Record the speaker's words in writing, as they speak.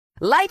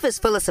Life is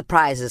full of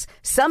surprises,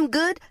 some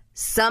good,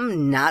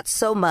 some not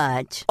so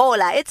much.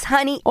 Hola, it's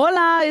Honey.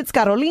 Hola, it's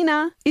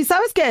Carolina. Y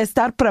sabes que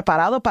estar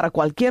preparado para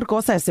cualquier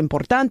cosa es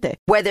importante.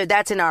 Whether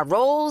that's in our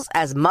roles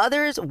as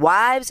mothers,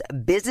 wives,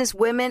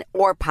 businesswomen,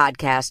 or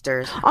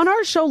podcasters. On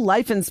our show,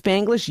 Life in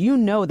Spanglish, you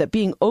know that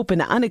being open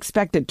to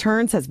unexpected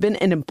turns has been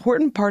an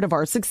important part of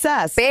our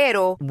success.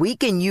 Pero we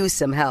can use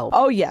some help.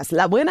 Oh, yes.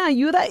 La buena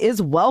ayuda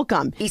is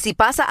welcome. Y si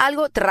pasa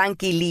algo,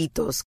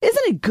 tranquilitos.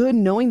 Isn't it good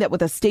knowing that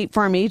with a State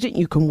Farm agent,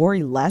 you can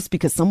worry less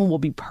because someone will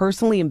be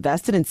personally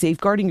invested in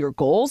safeguarding your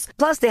goals?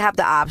 Plus, they have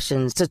the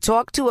options to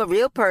talk to a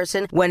real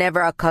person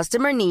whenever a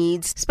customer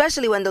needs,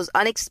 especially when those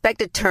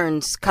unexpected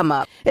turns come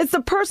up. It's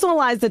the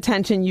personalized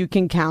attention you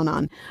can count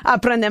on.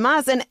 Aprende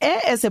más en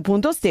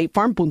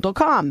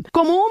es.statefarm.com.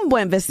 Como un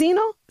buen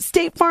vecino,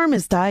 State Farm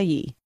está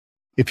allí.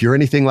 If you're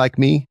anything like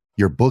me,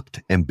 you're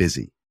booked and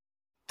busy.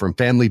 From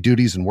family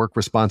duties and work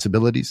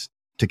responsibilities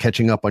to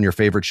catching up on your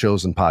favorite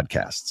shows and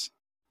podcasts.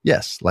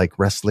 Yes, like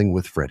Wrestling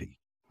with Freddie.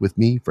 With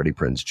me, Freddie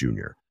Prinze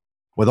Jr.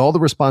 With all the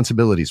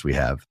responsibilities we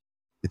have,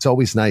 it's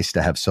always nice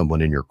to have someone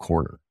in your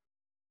corner.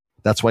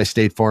 That's why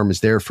State Farm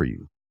is there for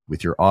you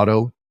with your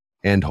auto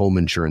and home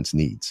insurance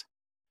needs,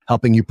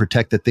 helping you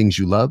protect the things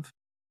you love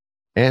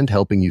and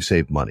helping you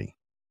save money.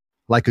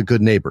 Like a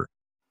good neighbor,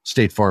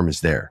 State Farm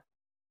is there.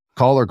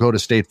 Call or go to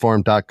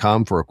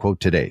statefarm.com for a quote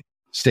today.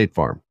 State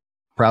Farm,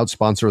 proud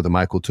sponsor of the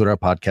My Cultura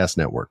Podcast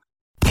Network.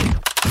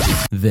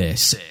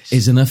 This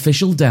is an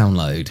official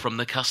download from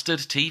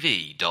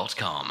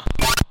thecustardtv.com.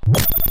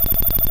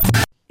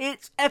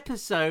 It's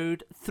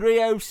episode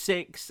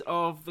 306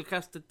 of the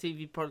Custard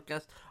TV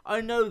podcast.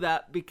 I know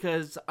that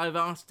because I've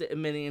asked it a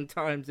million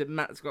times and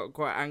Matt's got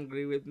quite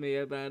angry with me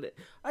about it.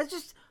 I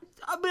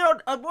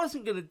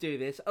wasn't going to do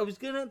this. I was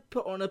going to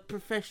put on a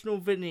professional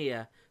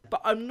veneer,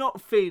 but I'm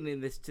not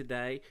feeling this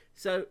today.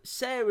 So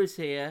Sarah's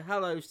here.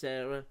 Hello,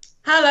 Sarah.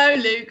 Hello,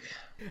 Luke.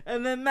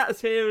 And then Matt's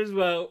here as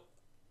well.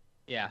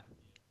 Yeah.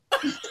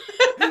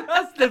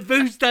 That's the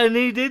boost I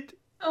needed.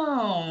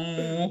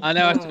 Oh, I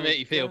know how to make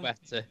you feel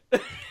better.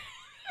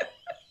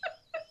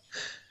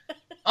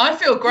 I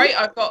feel great.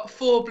 I've got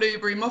 4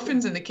 blueberry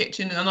muffins in the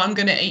kitchen and I'm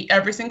going to eat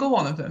every single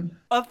one of them.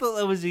 I thought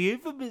that was a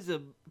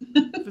euphemism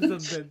for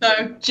something.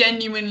 No,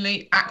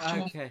 genuinely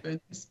actual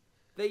muffins.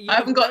 I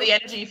haven't got the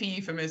energy for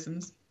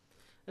euphemisms.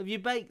 Have you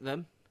baked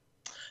them?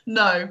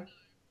 No.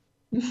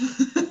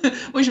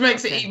 Which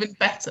makes it even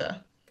better.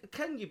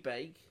 Can you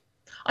bake?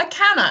 I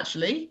can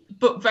actually,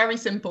 but very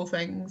simple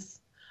things.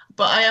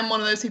 But I am one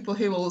of those people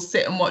who will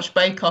sit and watch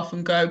Bake Off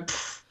and go,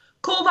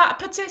 call that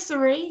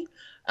patisserie.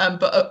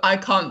 But I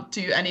can't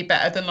do any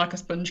better than like a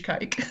sponge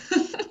cake.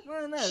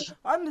 Well, no,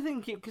 I'm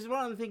thinking, because what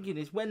I'm thinking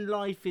is when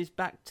life is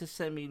back to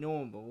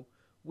semi-normal,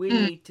 we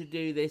need to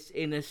do this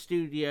in a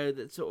studio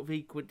that's sort of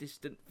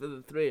equidistant for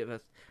the three of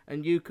us,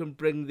 and you can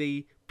bring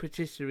the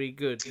patisserie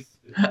goods.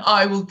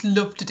 I would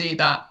love to do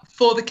that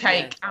for the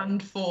cake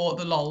and for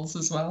the lols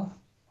as well.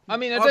 I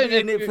mean, I I'm don't know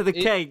in it for the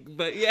cake,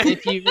 but yeah.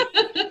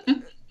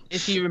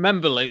 If you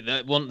remember, Luke,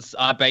 that once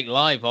I baked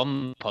live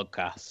on the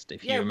podcast,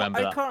 if you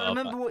remember that. I can't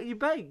remember what you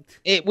baked.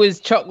 It was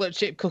chocolate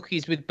chip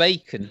cookies with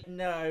bacon.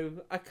 No,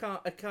 I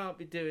can't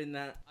be doing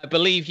that. I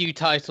believe you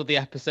titled the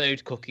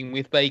episode "Cooking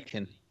with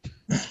Bacon."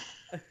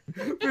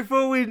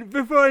 Before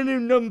I knew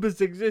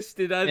numbers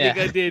existed, I think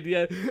I did,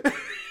 yeah.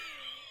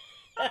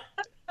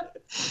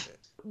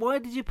 Why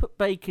did you put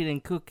bacon in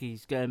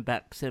cookies going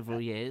back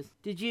several years?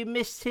 Did you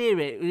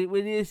mishear it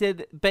when you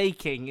said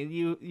baking and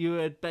you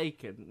heard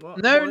bacon?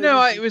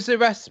 No, it was a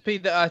recipe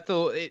that I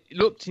thought it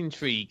looked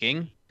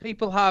intriguing.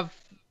 People have,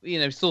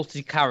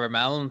 salted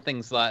caramel and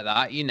things like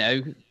that,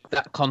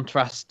 that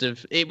contrast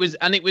of it was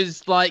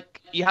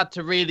like you had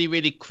to really,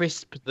 really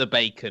crisp the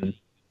bacon.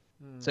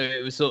 So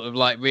it was sort of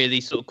like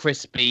really sort of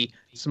crispy,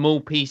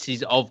 small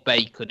pieces of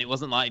bacon. It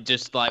wasn't like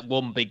just like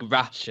one big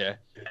rasher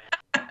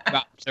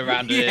wrapped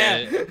around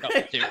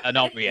an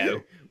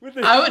Oreo.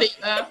 I would eat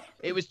that.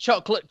 It was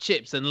chocolate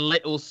chips and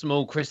little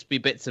small crispy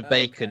bits of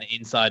bacon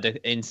inside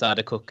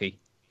a cookie.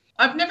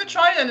 I've never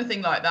tried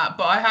anything like that,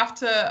 but I have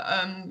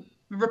to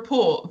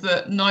report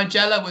that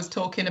Nigella was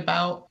talking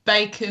about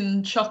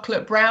bacon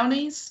chocolate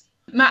brownies.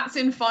 Matt's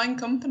in fine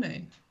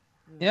company.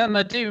 Yeah, and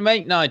I do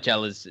make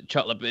Nigella's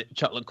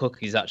chocolate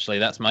cookies, actually.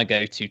 That's my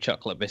go-to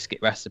chocolate biscuit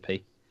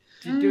recipe.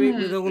 Do you do it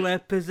with all their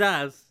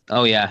pizzazz?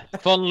 Oh, yeah.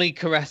 Fondly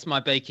caress my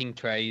baking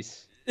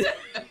trays.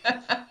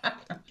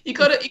 You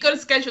got to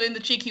schedule in the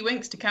cheeky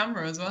winks to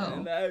camera as well.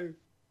 I know.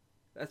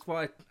 That's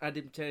why I had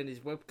him turn his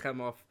webcam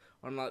off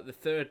on like the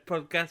 3rd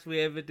podcast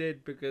we ever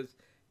did, because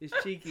his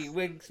cheeky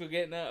winks were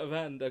getting out of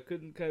hand. I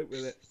couldn't cope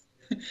with it.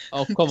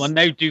 Oh, come on.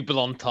 No double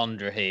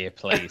entendre here,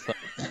 please.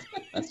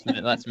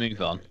 Let's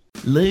move on.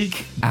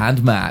 Luke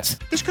and Matt.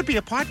 This could be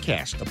a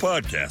podcast. A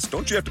podcast?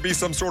 Don't you have to be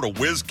some sort of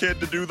whiz kid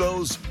to do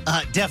those?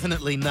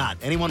 Definitely not.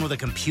 Anyone with a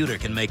computer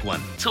can make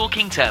one.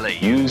 Talking telly.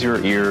 Use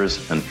your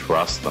ears and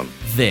trust them.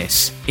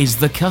 This is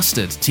the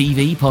Custard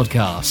TV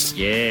podcast.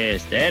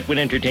 Yes, that would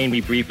entertain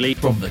me briefly.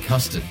 From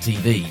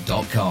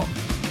thecustardtv.com.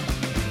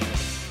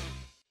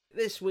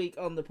 There's this week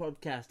on the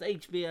podcast,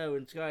 HBO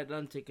and Sky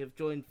Atlantic have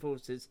joined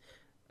forces,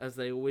 as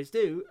they always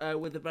do,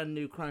 with a brand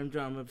new crime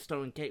drama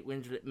starring Kate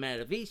Winslet,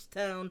 Mare of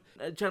Easttown,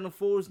 Channel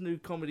 4's new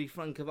comedy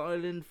Frank of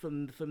Ireland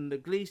from the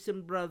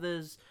Gleeson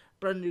brothers,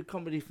 brand new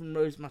comedy from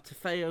Rose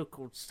Matafeo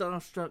called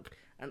Starstruck,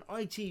 and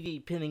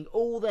ITV pinning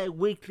all their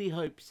weekly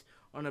hopes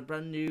on a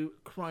brand new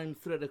crime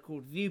thriller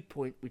called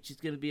Viewpoint, which is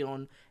going to be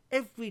on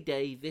every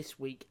day this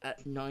week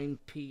at 9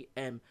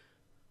 p.m.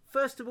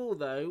 First of all,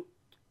 though,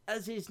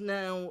 as is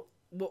now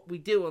what we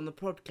do on the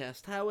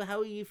podcast, how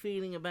are you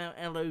feeling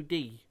about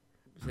LOD,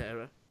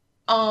 Sarah?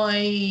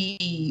 I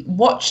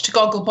watched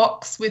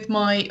Gogglebox with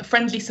my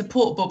friendly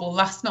support bubble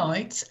last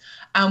night,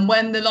 and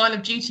when the Line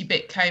of Duty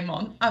bit came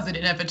on, as it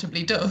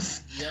inevitably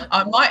does,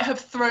 I might have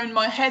thrown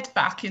my head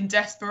back in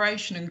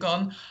desperation and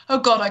gone, oh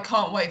God, I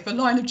can't wait for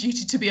Line of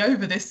Duty to be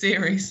over this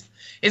series.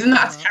 Isn't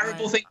that a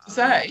terrible thing to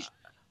say?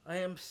 I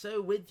am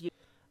so with you.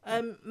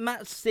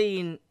 Matt's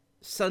seen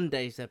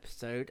Sunday's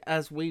episode,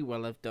 as we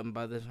will have done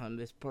by the time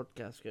this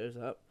podcast goes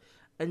up,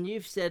 and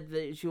you've said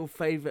that it's your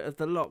favourite of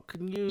the lot.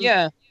 Can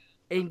you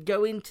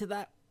go into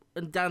that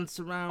and dance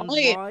around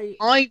why?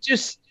 I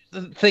just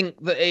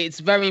think that it's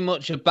very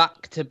much a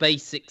back to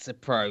basics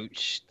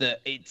approach,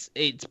 that it's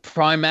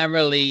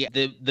primarily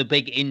the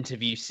big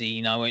interview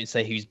scene. I won't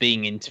say who's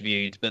being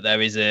interviewed, but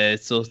there is a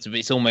sort of,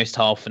 it's almost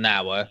half an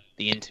hour,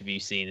 the interview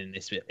scene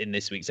in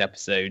this week's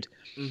episode.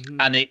 Mm-hmm.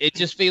 And it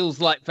just feels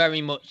like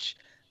very much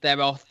there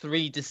are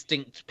three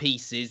distinct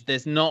pieces.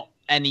 There's not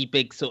any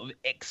big sort of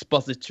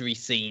expository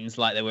scenes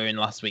like there were in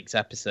last week's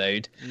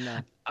episode. No.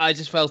 I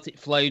just felt it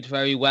flowed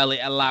very well. It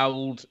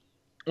allowed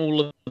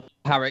all of the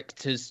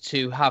characters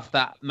to have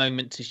that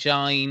moment to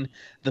shine.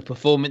 The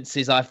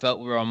performances I felt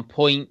were on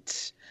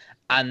point,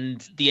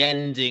 and the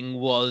ending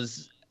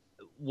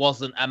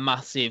wasn't a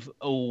massive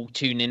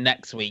tune in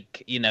next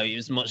week. You know, it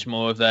was much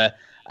more of a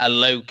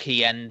low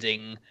key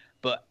ending,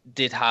 but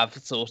did have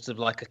sort of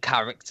like a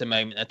character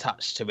moment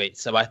attached to it.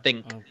 So I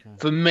think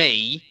for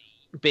me,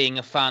 being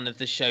a fan of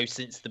the show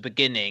since the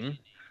beginning,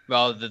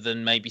 rather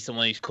than maybe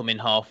someone who's come in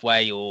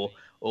halfway or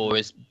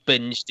has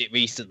binged it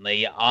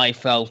recently, I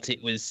felt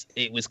it was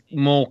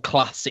more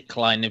classic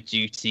Line of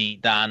Duty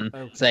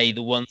than say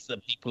the ones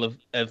that people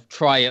have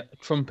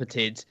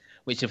trumpeted,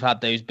 which have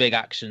had those big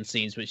action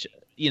scenes, which,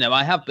 you know,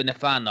 I have been a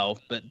fan of,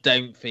 but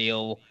don't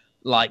feel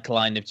like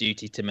Line of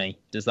Duty to me.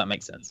 Does that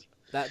make sense?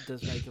 That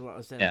does make a lot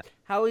of sense. Yeah.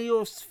 How are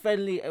your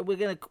friendly? We're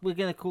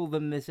gonna call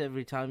them this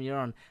every time you're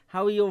on.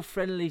 How are your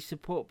friendly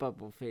support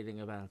bubble feeling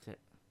about it?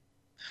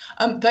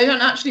 They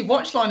don't actually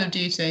watch Line of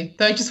Duty.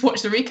 They just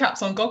watch the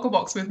recaps on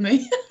Gogglebox with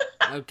me.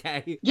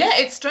 Okay. Yeah,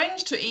 it's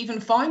strange to even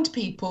find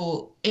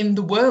people in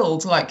the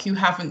world like who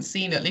haven't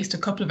seen at least a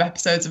couple of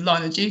episodes of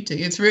Line of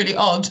Duty. It's really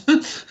odd.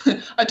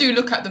 I do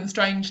look at them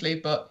strangely,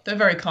 but they're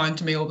very kind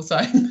to me all the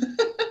same.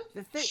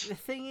 The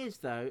thing is,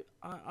 though,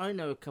 I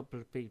know a couple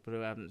of people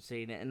who haven't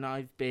seen it, and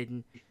I've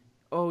been,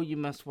 oh, you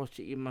must watch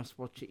it, you must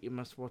watch it, you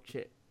must watch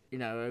it, you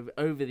know,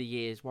 over the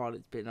years while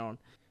it's been on.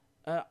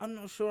 I'm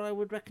not sure I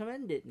would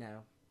recommend it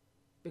now,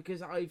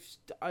 because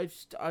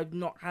I'm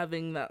not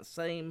having that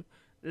same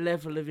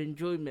level of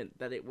enjoyment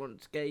that it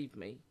once gave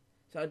me.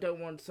 So I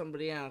don't want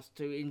somebody else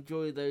to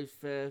enjoy those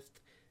first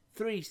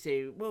 3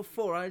 series. Well,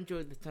 4. I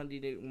enjoyed the Tandy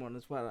Newton one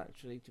as well,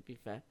 actually, to be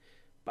fair.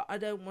 But I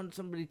don't want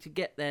somebody to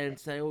get there and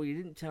say, oh, you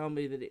didn't tell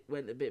me that it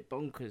went a bit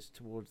bonkers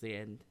towards the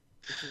end.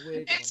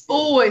 It's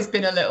always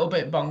been a little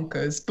bit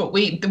bonkers, but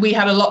we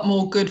had a lot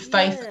more good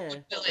faith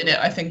in it,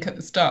 I think, at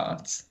the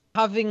start.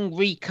 Having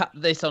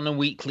recapped this on a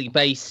weekly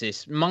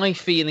basis, my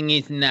feeling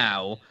is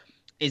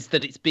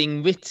that it's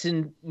being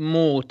written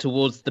more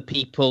towards the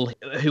people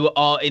who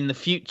are in the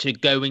future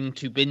going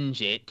to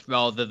binge it,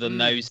 rather than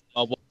those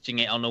who are watching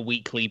it on a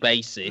weekly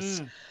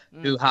basis,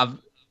 who have,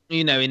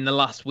 you know, in the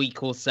last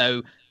week or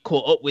so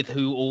caught up with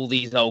who all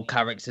these old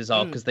characters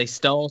are, because they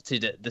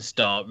started at the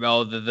start,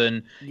 rather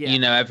than, you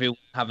know, everyone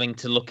having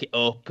to look it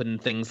up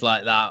and things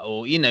like that.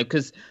 Or, you know,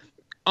 because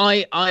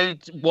I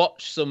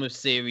watched some of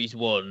series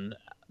 1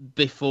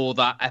 before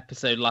that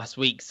episode last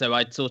week, so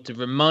I'd sort of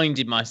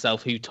reminded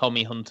myself who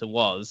Tommy Hunter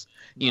was.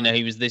 You know,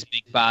 he was this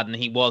big bad, and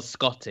he was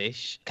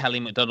Scottish.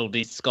 Kelly MacDonald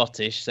is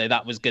Scottish, so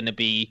that was going to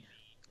be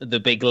the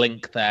big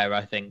link there,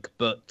 I think.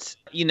 But,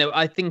 you know,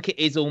 I think it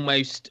is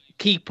almost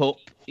keep up.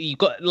 You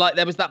got, like,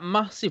 there was that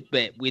massive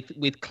bit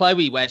with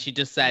Chloe where she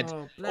just said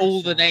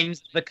all the names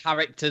of the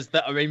characters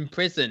that are in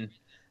prison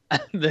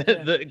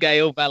that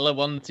Gail Bella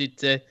wanted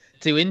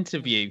to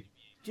interview.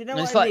 Do you know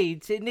what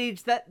it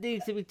needs? That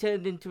needs to be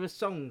turned into a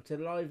song to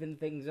liven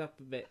things up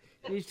a bit.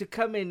 It needs to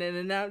come in and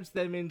announce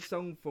them in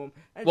song form.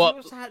 And she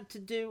also had to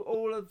do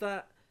all of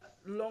that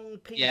long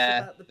piece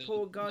about the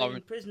poor guy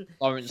in prison.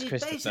 She's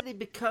basically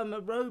become a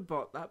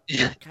robot, that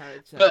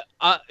character.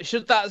 But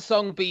should that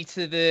song be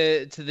to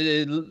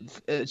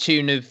the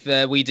tune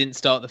of We Didn't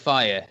Start the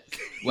Fire,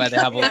 where they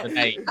have all the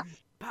names?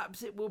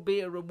 Perhaps it will be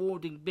a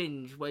rewarding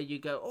binge where you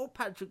go, oh,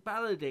 Patrick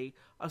Ballady,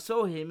 I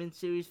saw him in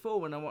Series 4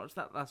 when I watched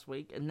that last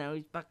week, and now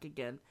he's back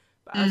again.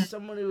 But as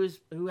someone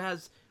who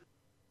has,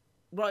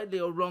 rightly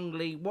or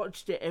wrongly,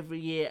 watched it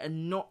every year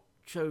and not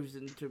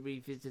chosen to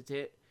revisit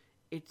it.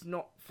 It's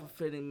not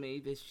fulfilling me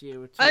this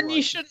year at all. And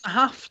you shouldn't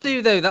have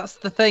to, though. That's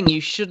the thing.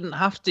 You shouldn't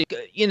have to.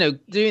 You know,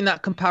 doing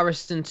that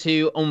comparison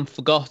to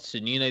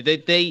Unforgotten, you know,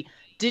 they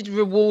did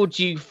reward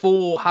you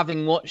for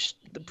having watched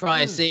the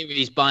prior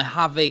series by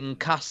having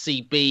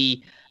Cassie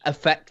be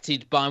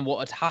affected by what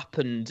had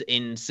happened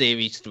in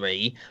Series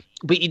 3.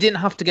 But you didn't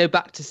have to go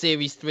back to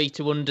Series 3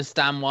 to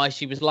understand why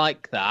she was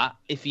like that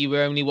if you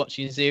were only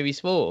watching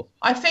Series 4.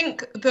 I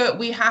think that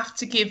we have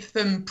to give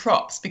them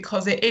props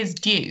because it is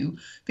due.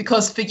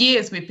 Because for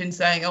years we've been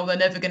saying, oh, they're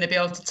never going to be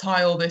able to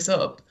tie all this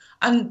up.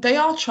 And they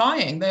are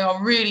trying. They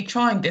are really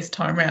trying this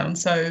time round.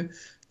 So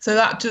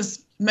that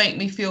just make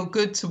me feel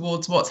good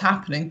towards what's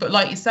happening. But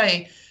like you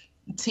say,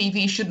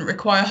 TV shouldn't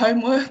require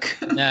homework.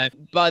 No,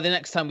 by the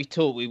next time we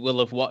talk, we will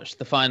have watched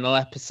the final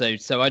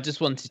episode. So I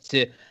just wanted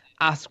to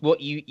ask what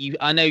you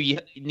I know you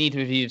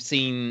neither of you have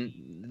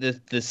seen the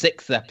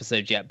 6th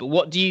episode yet, but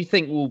what do you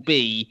think will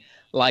be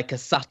like a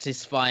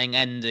satisfying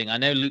ending? I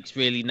know Luke's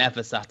really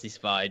never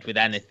satisfied with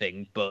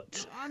anything,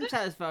 but I'm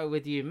satisfied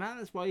with you, man.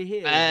 That's why you're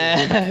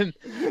here.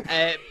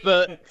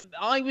 But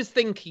I was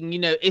thinking, you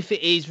know, if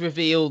it is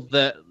revealed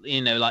that,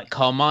 you know, like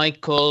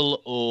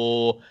Carmichael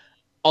or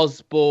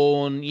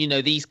Osborne, you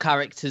know, these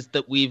characters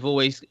that we've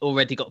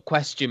already got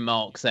question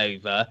marks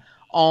over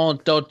are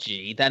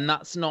dodgy, then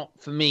that's not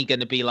for me going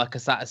to be like a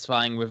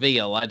satisfying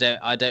reveal. I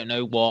don't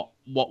know what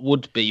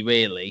would be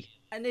really.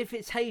 And if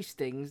it's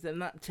Hastings, then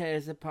that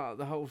tears apart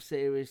the whole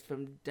series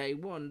from day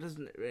one,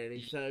 doesn't it?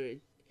 Really. So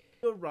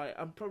you're right.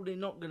 I'm probably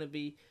not going to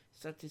be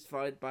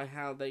satisfied by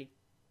how they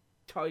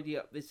tidy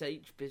up this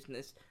H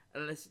business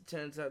unless it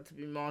turns out to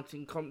be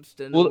Martin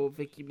Compston or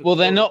Vicky McCall. Well,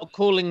 they're not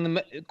calling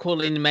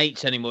them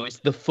H anymore. It's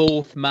the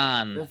fourth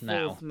man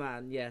now. The fourth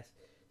man, yes.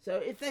 So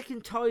if they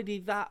can tidy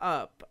that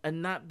up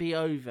and that be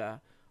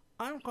over,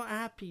 I'm quite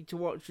happy to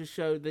watch a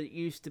show that it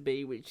used to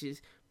be, which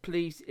is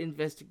police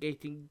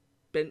investigating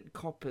bent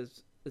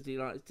coppers, as he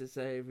likes to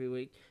say every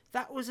week.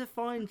 That was a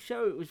fine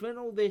show. It was when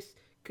all this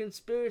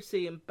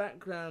conspiracy and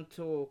background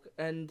talk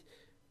and,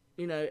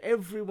 you know,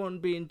 everyone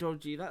being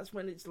dodgy, that's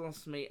when it's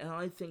lost me. And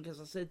I think,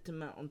 as I said to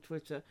Matt on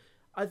Twitter,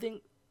 I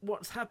think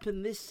what's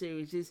happened this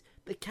series is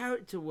the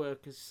character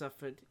work has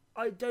suffered.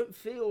 I don't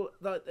feel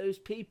like those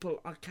people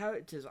are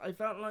characters. I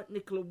felt like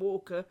Nicola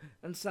Walker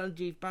and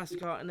Sanjeev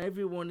Bhaskar and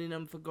everyone in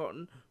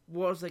Unforgotten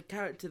was a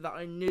character that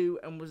I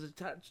knew and was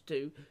attached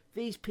to.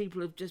 These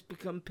people have just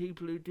become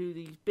people who do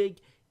these big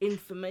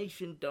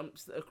information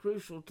dumps that are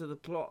crucial to the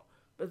plot,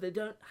 but they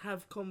don't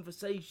have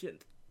conversation.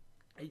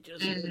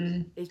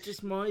 It's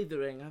just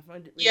mithering. I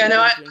find it really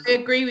I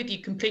agree with you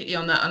completely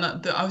on that.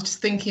 And I was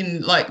just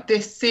thinking, like,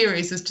 this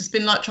series has just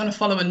been like trying to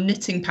follow a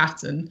knitting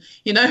pattern,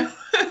 you know?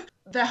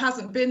 There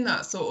hasn't been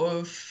that sort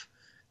of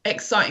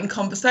exciting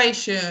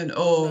conversation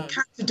or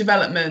character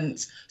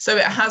development. So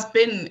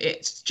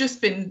it's just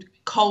been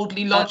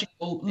coldly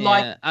logical.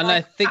 And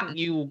I think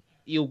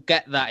you'll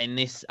get that in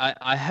this.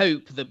 I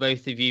hope that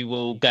both of you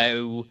will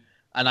go,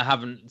 and I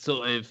haven't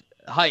sort of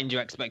heightened your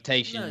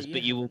expectations,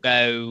 but you will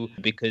go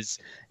because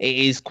it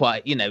is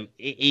quite, you know,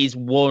 it is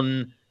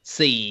one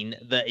scene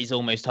that is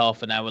almost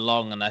half an hour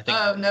long, and I think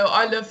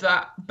I love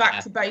that.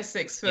 Back to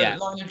basics for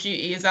Line of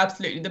Duty is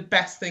absolutely the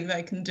best thing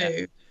they can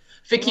do.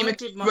 Vicky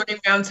McKee running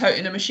around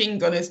toting a machine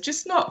gun is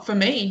just not for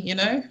me, you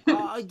know.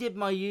 I did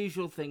my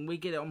usual thing. We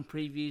get it on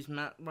previews.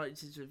 Matt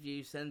writes his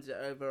review, sends it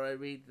over, I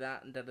read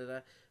that and da-da-da.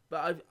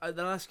 But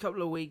the last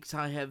couple of weeks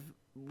I have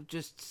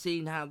just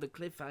seen how the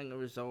cliffhanger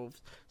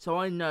resolves, so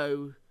I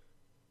know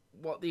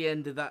what the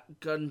end of that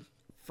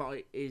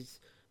gunfight is.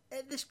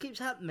 This keeps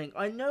happening.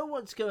 I know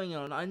what's going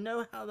on. I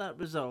know how that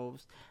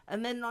resolves.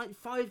 And then, like,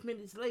 5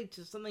 minutes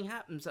later, something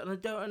happens and I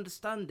don't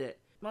understand it.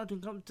 Martin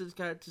Compton's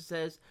character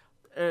says,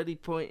 early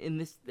point in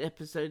this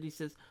episode, he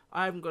says,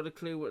 I haven't got a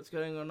clue what's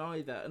going on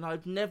either. And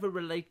I've never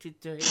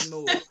related to him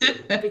more.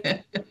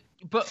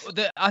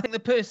 But I think the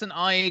person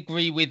I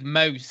agree with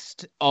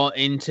most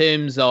in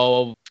terms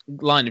of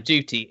Line of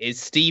Duty is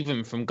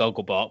Stephen from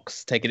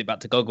Gogglebox, taking it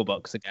back to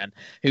Gogglebox again,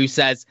 who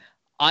says,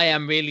 I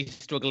am really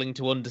struggling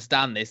to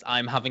understand this.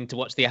 I'm having to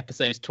watch the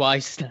episodes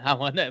twice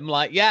now. And I'm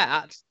like,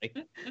 yeah,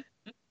 actually.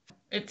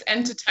 It's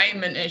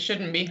entertainment. It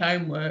shouldn't be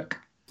homework.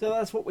 So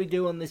that's what we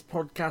do on this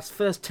podcast.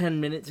 First 10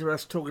 minutes are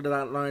us talking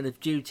about Line of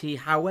Duty.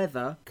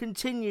 However,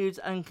 continues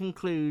and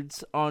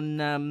concludes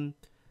on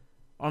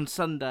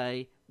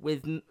Sunday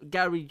with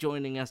Gary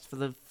joining us for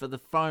the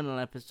final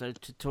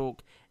episode to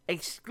talk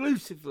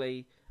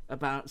exclusively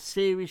about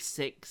Series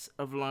 6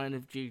 of Line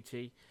of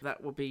Duty.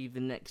 That will be the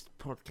next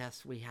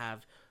podcast we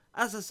have.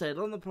 As I said,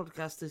 on the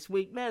podcast this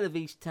week, Mare of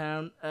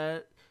Easttown,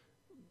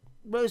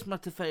 Rose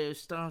Matafeo,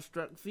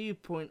 Starstruck,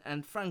 Viewpoint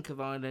and Frank of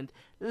Ireland.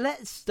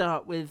 Let's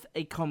start with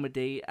a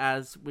comedy,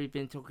 as we've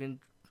been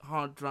talking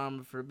hard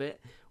drama for a bit.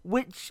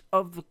 Which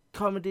of the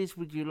comedies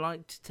would you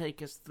like to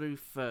take us through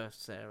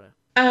first, Sarah?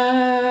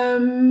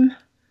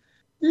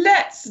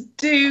 Let's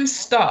do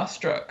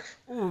Starstruck.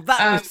 Oh,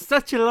 that was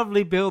such a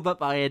lovely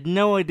build-up. I had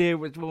no idea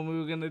which one we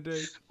were going to do.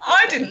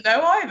 I didn't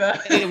know either.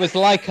 It was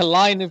like a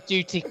Line of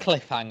Duty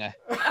cliffhanger.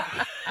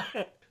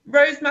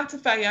 Rose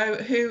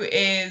Matafeo, who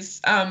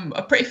is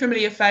a pretty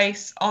familiar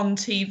face on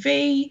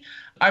TV.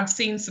 I've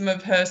seen some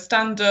of her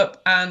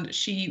stand-up, and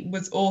she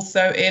was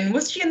also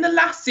was she in the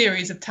last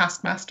series of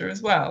Taskmaster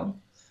as well?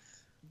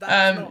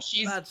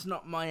 That's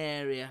not my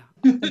area.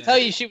 I can tell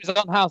you she was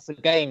on House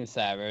of Games,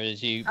 Sarah,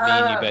 as you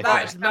both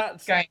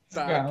that's Games as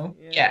well.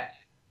 Yeah.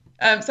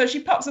 So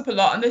she pops up a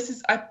lot, and this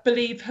is, I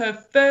believe, her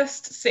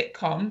first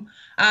sitcom,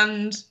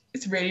 and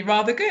it's really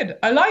rather good.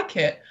 I like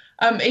it.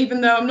 Even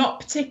though I'm not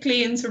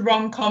particularly into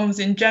rom-coms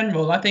in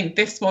general, I think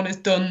this one is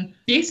done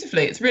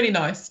beautifully. It's really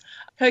nice.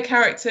 Her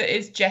character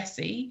is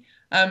Jessie.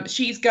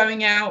 She's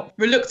going out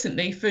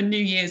reluctantly for New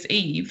Year's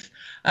Eve.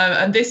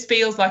 And this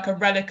feels like a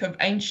relic of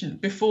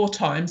ancient before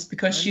times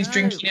because she's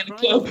drinking in a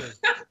club.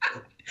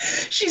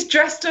 She's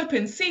dressed up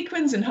in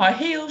sequins and high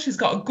heels. She's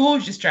got a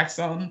gorgeous dress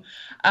on.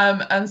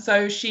 And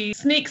so she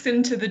sneaks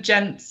into the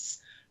gents'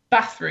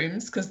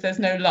 bathrooms because there's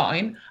no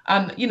line.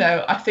 And,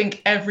 I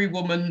think every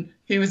woman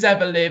who has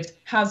ever lived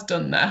has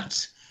done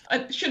that.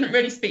 I shouldn't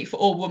really speak for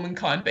all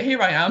womankind, but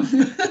here I am.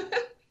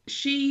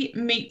 She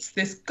meets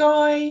this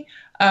guy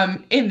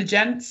in the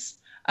gents.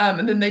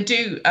 And then they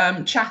do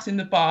chat in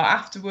the bar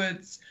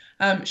afterwards.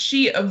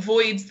 She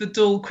avoids the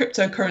dull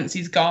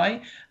cryptocurrencies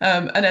guy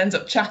and ends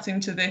up chatting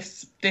to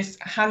this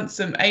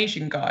handsome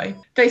Asian guy.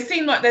 They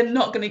seem like they're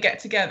not going to get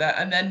together,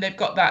 and then they've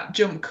got that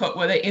jump cut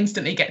where they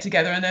instantly get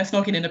together and they're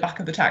snogging in the back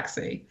of the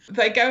taxi.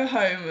 They go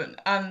home,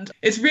 and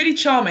it's really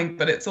charming,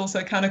 but it's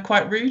also kind of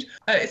quite rude.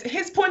 It's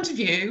his point of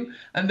view,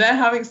 and they're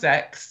having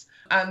sex,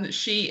 and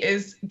she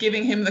is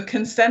giving him the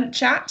consent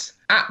chat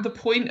at the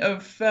point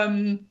of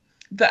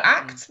the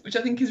act, which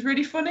I think is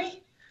really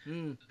funny.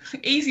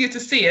 Easier to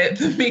see it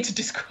than me to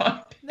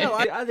describe it. No,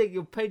 I think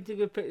you're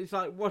painting a picture. It's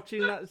like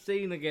watching that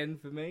scene again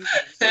for me.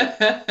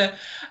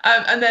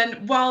 And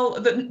then while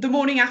the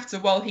morning after,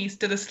 while he's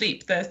still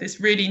asleep, there's this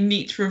really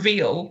neat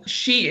reveal.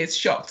 She is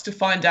shocked to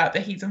find out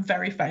that he's a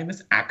very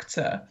famous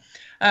actor.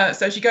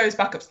 So she goes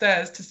back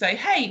upstairs to say,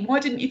 hey, why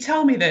didn't you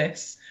tell me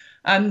this?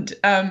 And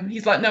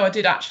he's like, no, I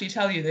did actually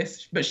tell you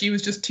this, but she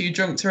was just too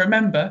drunk to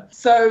remember.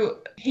 So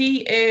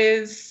he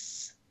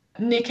is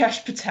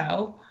Nikesh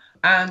Patel,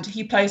 and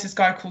he plays this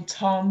guy called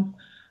Tom.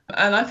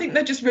 And I think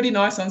they're just really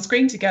nice on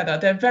screen together.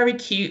 They're very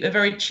cute, they're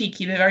very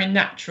cheeky, they're very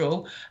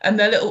natural. And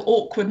their little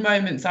awkward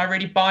moments, I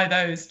really buy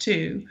those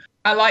too.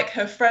 I like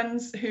her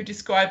friends who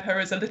describe her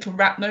as a little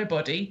rat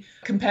nobody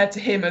compared to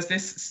him as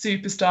this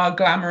superstar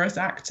glamorous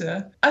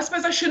actor. I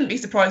suppose I shouldn't be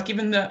surprised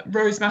given that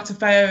Rose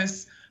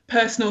Matafeo's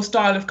personal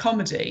style of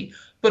comedy,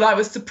 but I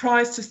was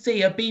surprised to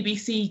see a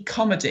BBC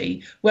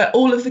comedy where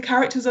all of the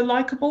characters are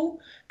likeable,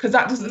 because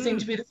that doesn't seem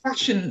to be the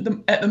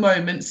fashion at the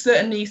moment,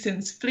 certainly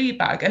since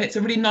Fleabag, and it's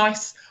a really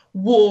nice,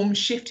 warm,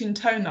 shifting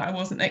tone that I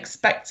wasn't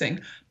expecting.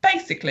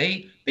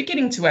 Basically,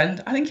 beginning to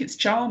end, I think it's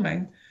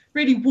charming.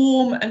 Really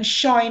warm and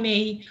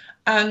shiny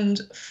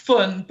and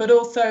fun, but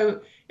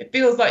also it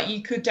feels like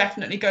you could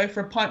definitely go for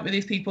a pint with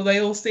these people. They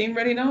all seem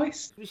really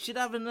nice. We should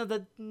have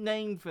another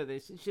name for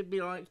this. It should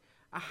be like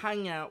a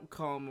hangout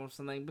com or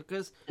something,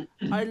 because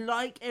I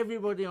like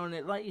everybody on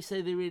it. Like you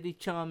say, they're really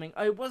charming.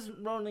 I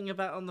wasn't rolling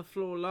about on the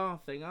floor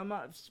laughing. I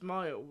might have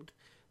smiled,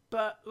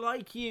 but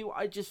like you,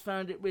 I just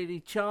found it really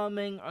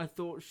charming. I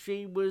thought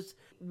she was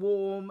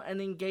warm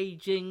and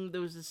engaging.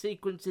 There was a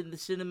sequence in the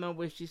cinema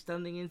where she's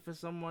standing in for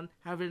someone,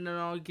 having an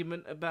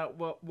argument about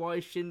why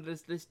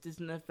Schindler's List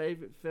isn't her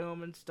favourite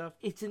film and stuff.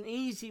 It's an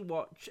easy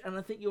watch, and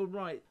I think you're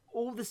right.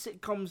 All the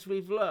sitcoms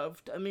we've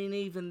loved, I mean,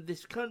 even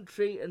This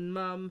Country and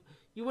Mum,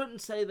 you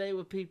wouldn't say they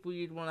were people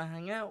you'd want to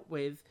hang out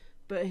with,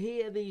 but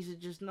here these are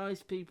just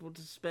nice people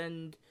to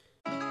spend.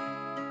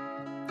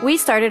 We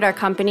started our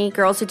company,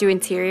 Girls Who Do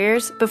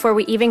Interiors, before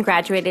we even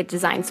graduated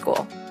design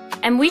school.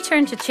 And we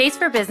turned to Chase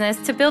for Business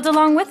to build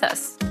along with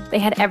us. They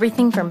had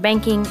everything from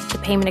banking to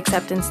payment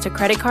acceptance to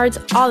credit cards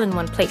all in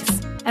one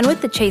place. And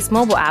with the Chase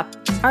mobile app,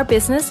 our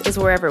business is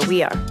wherever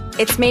we are.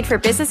 It's made for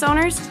business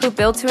owners who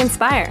build to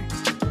inspire.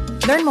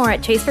 Learn more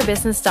at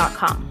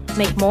chaseforbusiness.com.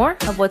 Make more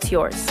of what's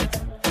yours.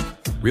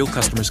 Real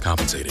customers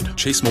compensated.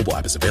 Chase mobile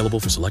app is available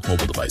for select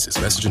mobile devices.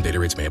 Message and data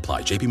rates may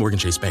apply. JP Morgan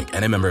Chase Bank,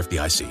 and a member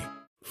FDIC.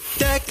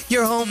 Deck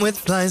your home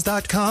with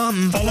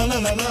Blinds.com.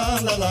 Blinds.com.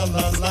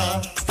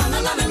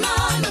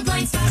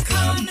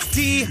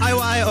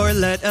 DIY or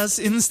let us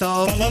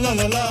install.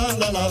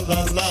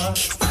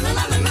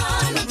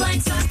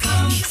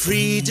 Blinds.com.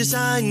 Free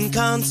design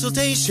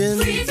consultation.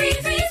 Free.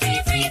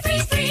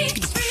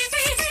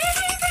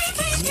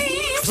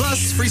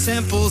 Plus free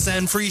samples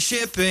and free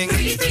shipping.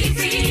 Free.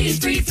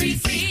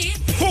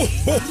 Ho,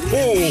 ho,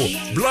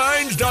 ho!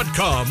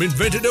 Blinds.com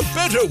invented a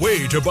better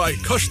way to buy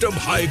custom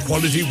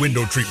high-quality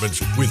window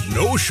treatments with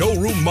no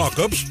showroom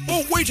mock-ups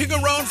or waiting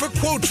around for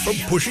quotes from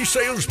pushy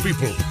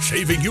salespeople,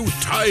 saving you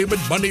time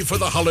and money for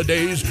the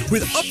holidays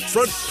with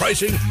upfront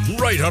pricing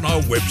right on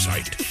our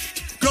website.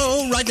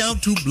 Go right now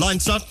to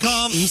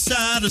Blinds.com.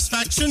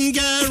 Satisfaction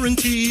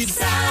guaranteed.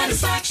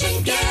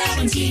 Satisfaction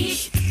guaranteed.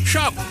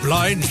 Shop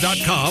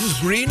Blinds.com's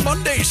Green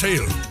Monday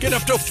sale. Get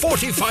up to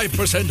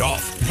 45%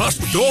 off, plus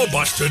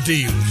doorbuster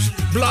deals.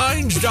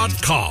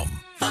 Blinds.com.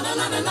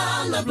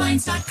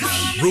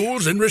 Loveblinds.com.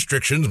 Rules and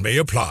restrictions may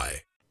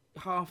apply.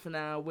 Half an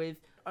hour with,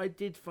 I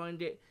did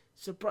find it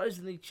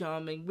surprisingly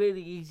charming,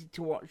 really easy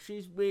to watch.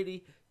 She's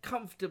really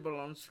comfortable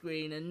on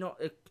screen and not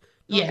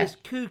this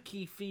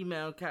kooky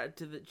female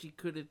character that she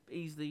could have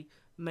easily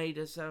made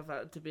herself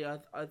out to be. I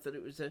thought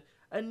it was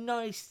a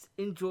nice,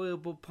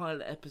 enjoyable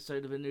pilot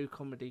episode of a new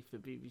comedy for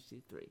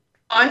BBC Three.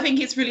 I think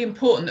it's really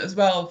important as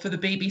well for the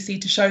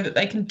BBC to show that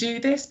they can do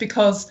this,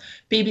 because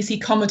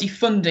BBC comedy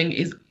funding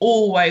is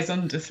always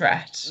under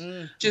threat.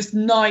 Just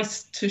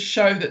nice to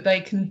show that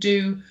they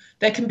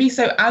can be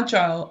so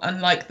agile,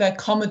 and like their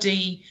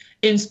comedy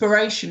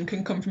inspiration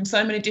can come from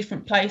so many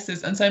different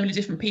places and so many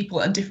different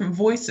people and different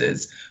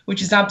voices,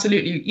 which is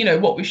absolutely,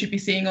 what we should be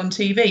seeing on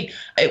TV.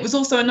 It was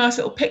also a nice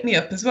little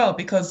pick-me-up as well,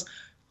 because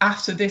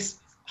after this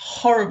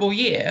horrible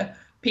year,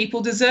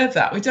 people deserve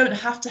that. We don't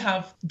have to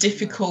have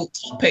difficult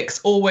topics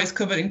always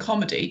covered in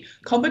comedy.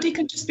 Comedy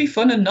can just be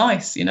fun and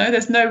nice,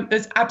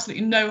 There's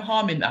absolutely no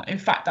harm in that. In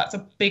fact, that's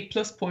a big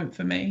plus point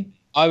for me.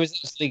 I was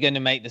actually going to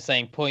make the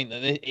same point,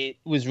 that it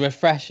was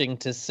refreshing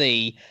to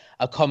see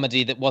a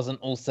comedy that wasn't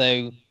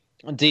also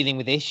dealing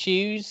with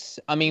issues.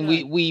 I mean,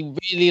 we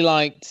really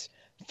liked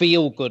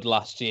Feel Good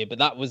last year, but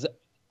that was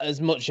as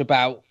much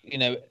about,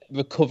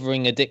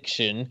 recovering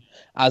addiction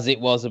as it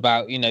was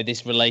about,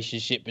 this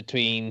relationship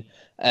between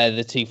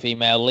the two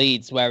female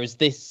leads. Whereas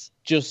this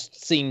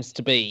just seems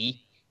to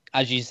be,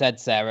 as you said,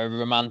 Sarah, a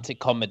romantic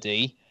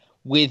comedy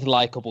with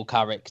likable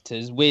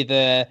characters, with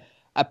a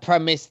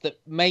premise that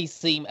may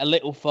seem a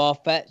little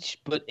far-fetched,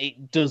 but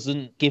it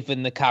doesn't,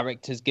 given the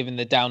characters, given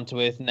the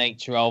down-to-earth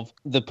nature of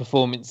the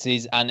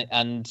performances,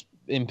 and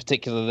in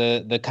particular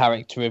the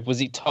character of,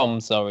 was it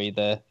Tom? Sorry,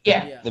 the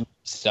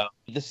star.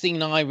 The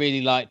scene I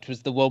really liked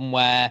was the one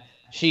where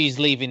she's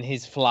leaving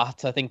his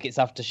flat. I think it's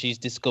after she's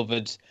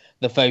discovered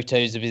the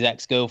photos of his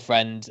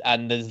ex-girlfriend,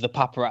 and there's the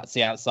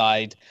paparazzi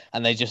outside,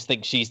 and they just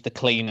think she's the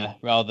cleaner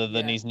rather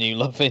than his new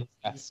love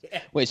interest,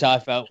 which I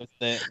felt was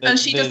and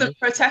she doesn't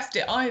protest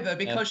it either,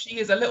 because she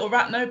is a little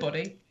rat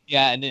nobody.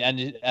 Yeah,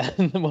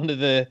 and one of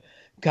the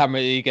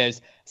camera, he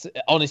goes,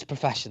 honest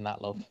profession,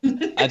 that, love.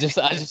 I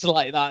just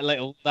like that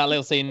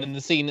little scene, and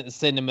the scene at the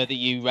cinema that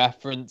you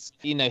referenced.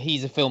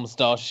 He's a film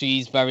star,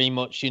 she's very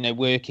much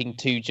working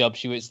two jobs.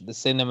 She works at the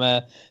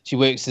cinema, she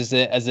works as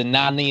a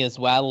nanny as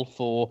well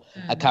for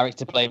a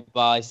character played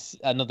by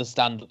another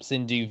stand-up,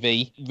 Sindhu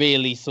V.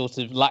 Really sort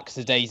of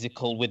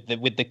lackadaisical with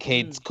the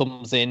kids.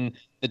 Comes in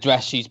the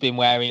dress she's been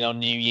wearing on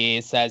New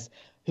Year, says,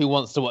 who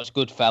wants to watch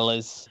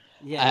Goodfellas?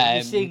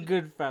 You've seen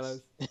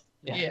Goodfellas.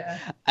 Yeah.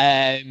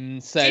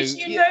 So did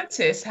you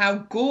notice how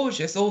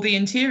gorgeous all the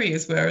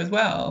interiors were as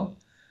well?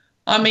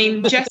 I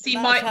mean, Jessie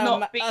might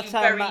not be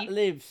very. Matt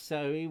lives,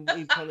 so he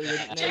probably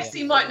wouldn't know.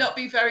 Jessie might not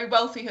be very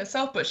wealthy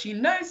herself, but she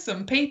knows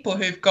some people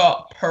who've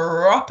got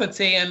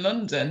property in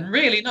London.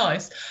 Really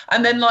nice.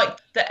 And then like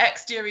the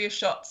exterior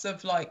shots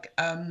of like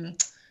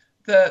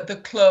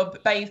the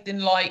club bathed in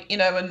light,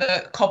 and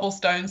the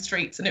cobblestone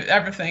streets and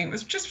everything. It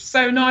was just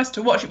so nice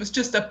to watch. It was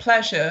just a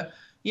pleasure.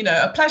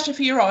 A pleasure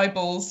for your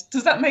eyeballs.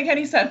 Does that make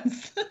any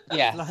sense?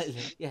 Yeah. Slightly,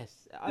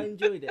 yes. I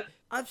enjoyed it.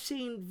 I've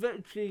seen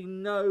virtually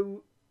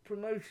no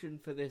promotion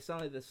for this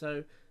either,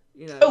 so,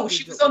 Oh,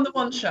 she was on the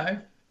one show.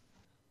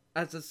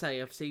 As I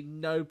say, I've seen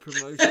no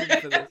promotion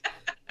for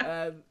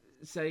this.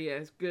 So, yeah,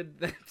 it's good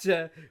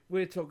that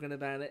we're talking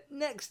about it.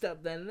 Next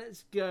up, then,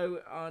 let's go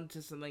on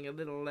to something a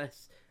little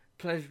less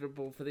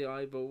pleasurable for the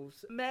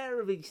eyeballs.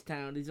 Mare of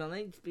Easttown is on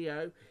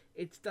HBO.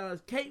 It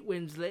stars Kate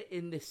Winslet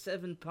in this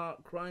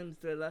 7-part crime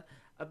thriller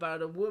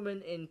about a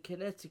woman in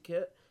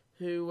Connecticut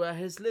who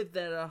has lived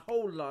there her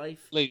whole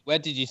life. Luke, where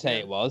did you say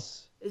it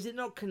was? Is it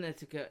not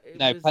Connecticut?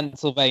 No,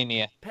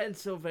 Pennsylvania.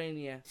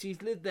 Pennsylvania. She's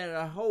lived there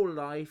her whole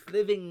life,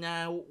 living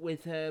now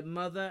with her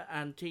mother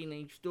and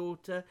teenage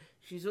daughter.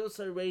 She's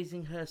also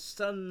raising her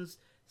son's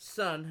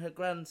son, her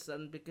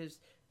grandson, because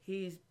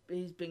he's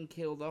been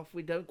killed off.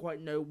 We don't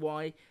quite know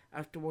why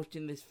after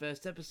watching this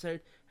first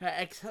episode. Her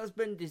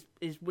ex-husband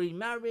is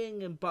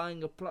remarrying and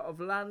buying a plot of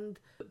land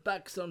that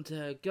backs onto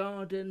her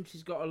garden.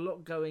 She's got a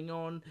lot going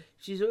on.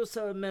 She's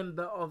also a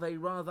member of a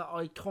rather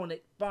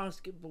iconic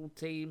basketball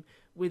team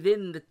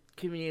within the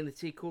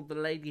community called the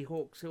Lady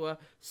Hawks, who are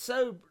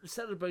so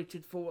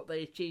celebrated for what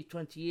they achieved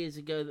 20 years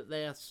ago that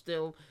they are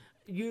still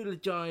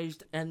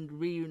eulogised and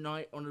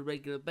reunite on a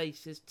regular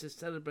basis to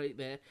celebrate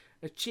their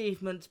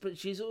achievements. But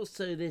she's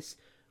also this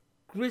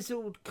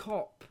grizzled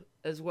cop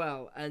as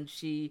well, and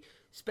she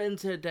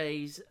spends her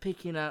days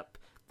picking up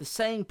the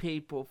same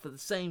people for the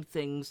same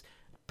things,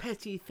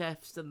 petty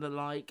thefts and the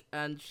like,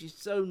 and she's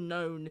so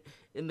known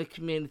in the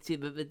community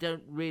that they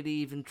don't really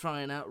even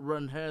try and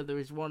outrun her. There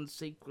is one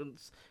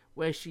sequence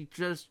where she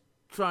just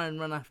try and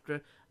run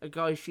after a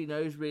guy she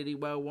knows really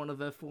well, one of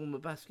her former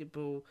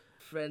basketball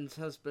friend's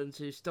husbands,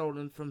 who's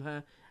stolen from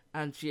her,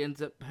 and she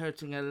ends up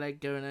hurting her leg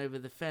going over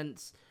the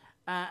fence.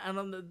 And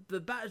on the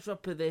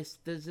backdrop of this,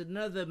 there's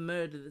another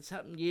murder that's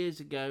happened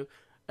years ago.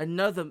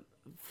 Another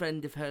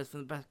friend of hers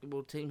from the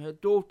basketball team, her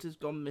daughter's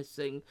gone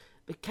missing,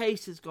 the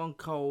case has gone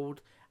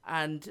cold,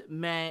 and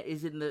Mare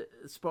is in the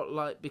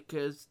spotlight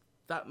because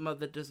that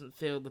mother doesn't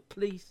feel the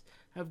police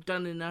have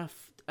done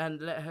enough and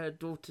let her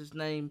daughter's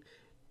name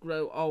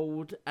grow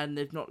old, and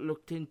they've not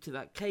looked into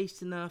that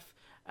case enough.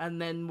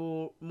 And then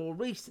more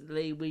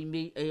recently, we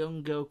meet a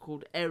young girl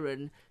called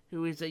Erin,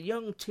 who is a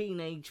young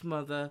teenage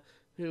mother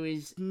who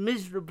is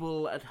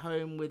miserable at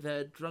home with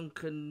her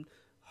drunken,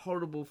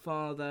 horrible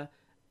father,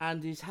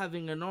 and is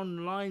having an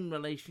online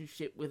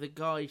relationship with a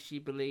guy she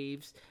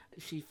believes.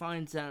 She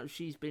finds out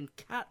she's been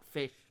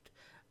catfished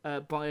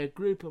by a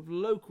group of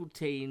local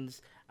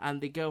teens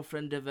and the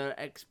girlfriend of her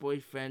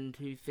ex-boyfriend,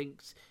 who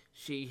thinks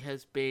she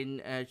has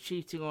been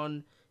cheating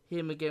on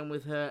him again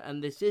with her,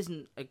 and this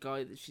isn't a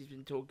guy that she's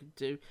been talking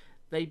to.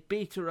 They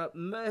beat her up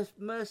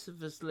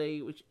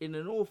mercilessly, which in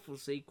an awful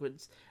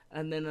sequence,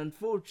 and then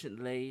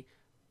unfortunately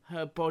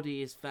her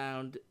body is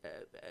found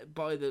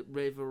by the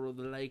river or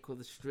the lake or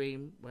the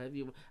stream, wherever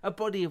you want, a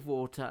body of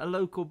water, a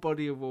local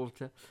body of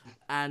water,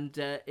 and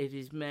it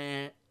is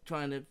Mare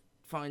trying to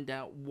find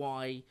out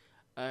why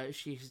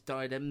she has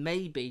died, and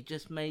maybe,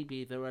 just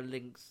maybe, there are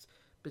links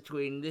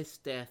between this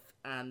death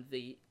and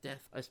the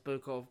death I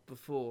spoke of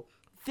before.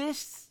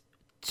 This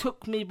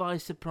took me by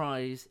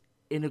surprise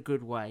in a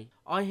good way.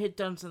 I had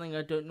done something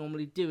I don't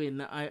normally do, in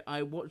that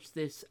I watched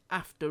this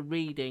after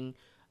reading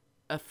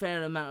a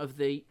fair amount of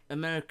the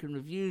American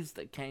reviews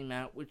that came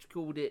out, which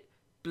called it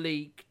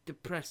bleak,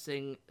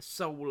 depressing,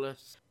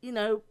 soulless. You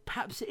know,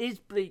 perhaps it is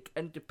bleak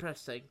and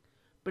depressing,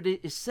 but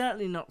it is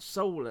certainly not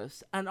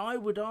soulless, and I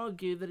would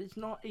argue that it's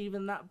not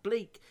even that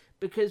bleak,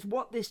 because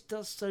what this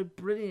does so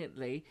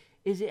brilliantly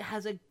is it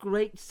has a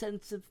great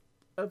sense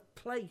of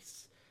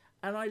place.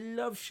 And I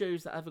love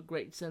shows that have a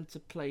great sense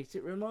of place.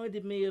 It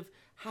reminded me of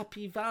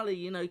Happy Valley.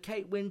 You know,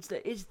 Kate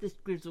Winslet is this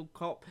grizzled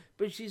cop,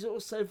 but she's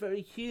also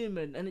very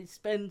human, and it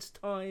spends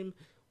time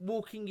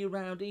walking you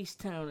around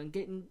Easttown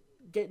and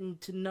getting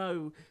to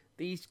know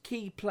these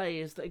key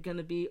players that are going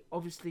to be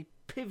obviously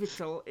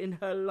pivotal in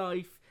her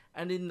life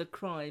and in the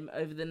crime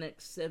over the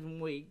next 7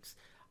 weeks.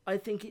 I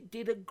think it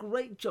did a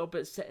great job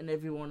at setting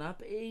everyone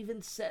up. It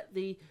even set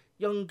the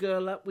young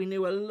girl up. We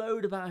knew a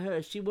load about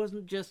her. She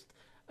wasn't just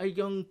a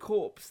young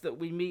corpse that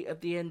we meet at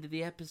the end of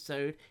the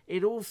episode.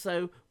 It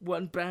also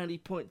won brownie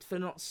points for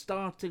not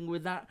starting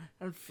with that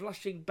and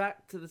flushing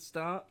back to the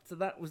start, so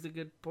that was a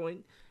good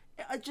point.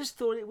 I just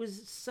thought it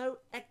was so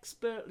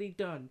expertly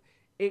done.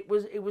 It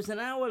was an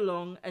hour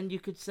long, and you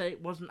could say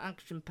it wasn't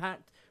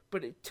action-packed,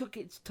 but it took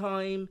its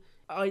time.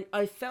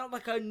 I felt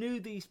like I knew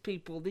these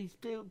people. These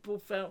people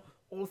felt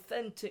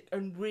authentic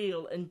and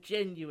real and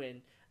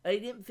genuine. They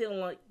didn't feel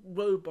like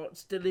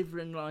robots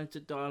delivering lines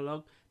of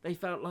dialogue. They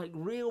felt like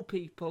real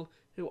people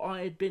who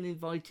I had been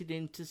invited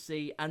in to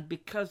see, and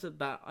because of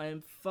that, I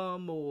am far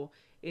more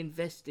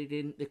invested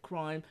in the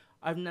crime.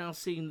 I've now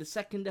seen the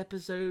second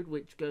episode,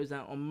 which goes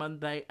out on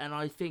Monday, and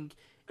I think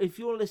if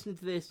you're listening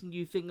to this and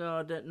you think, oh,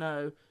 I don't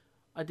know,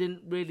 I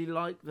didn't really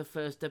like the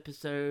first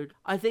episode,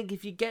 I think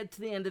if you get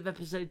to the end of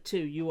episode 2,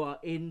 you are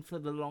in for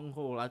the long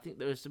haul. I think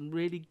there are some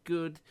really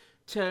good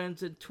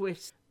turns and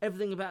twists.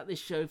 Everything about this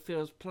show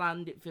feels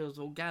planned, it feels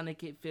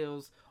organic, it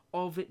feels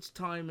of its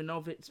time and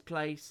of its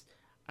place,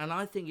 and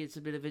I think it's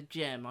a bit of a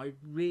gem. I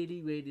really,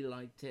 really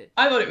liked it.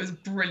 I thought it was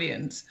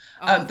brilliant.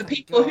 Oh, the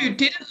people who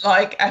didn't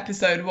like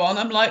episode 1,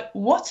 I'm like,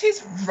 what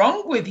is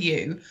wrong with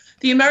you?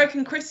 The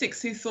American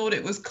critics who thought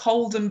it was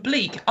cold and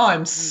bleak,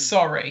 I'm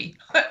sorry.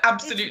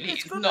 Absolutely,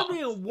 it's not. A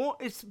real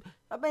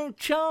I mean,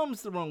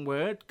 charm's the wrong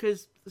word,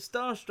 because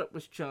Starstruck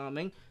was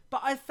charming,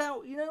 but I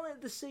felt, you know,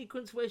 the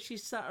sequence where she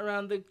sat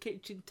around the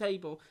kitchen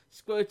table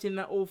squirting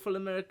that awful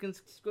American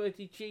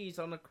squirty cheese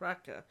on a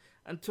cracker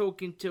and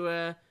talking to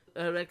her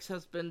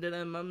ex-husband, and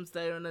her mum's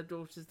there and her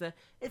daughter's there.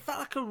 It felt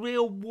like a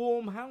real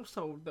warm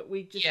household that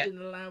we just been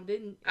allowed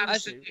in.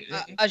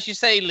 As you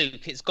say,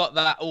 Luke, it's got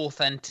that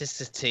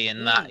authenticity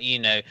and that, you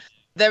know,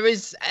 there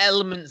is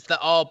elements that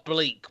are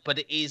bleak, but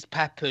it is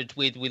peppered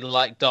with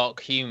like dark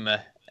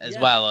humour as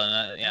well.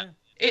 And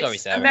It's sorry,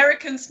 Sarah.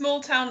 American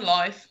small town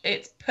life.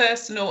 It's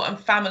personal and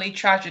family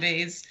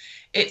tragedies.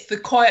 It's the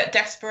quiet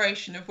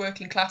desperation of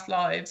working class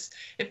lives.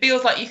 It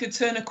feels like you could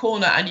turn a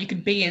corner and you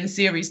could be in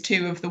series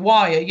 2 of The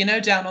Wire, you know,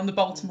 down on the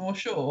Baltimore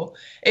shore.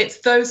 It's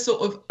those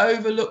sort of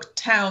overlooked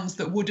towns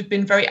that would have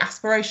been very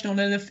aspirational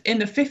in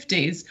the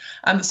 50s,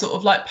 and the sort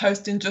of like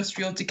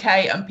post-industrial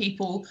decay and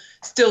people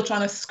still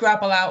trying to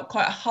scrabble out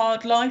quite a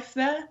hard life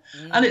there.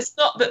 And it's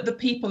not that the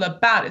people are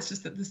bad, it's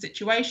just that the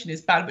situation is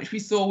bad, which we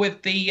saw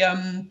with the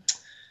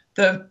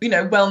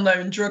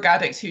well-known drug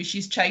addict who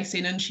she's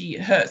chasing and she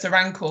hurts her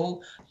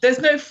ankle. There's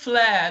no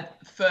flair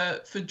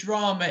for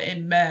drama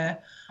in Mare.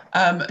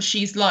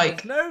 She's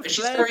like, There's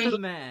no flair for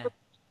Mare.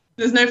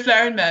 There's no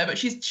flair in Mare, but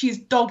she's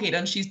dogged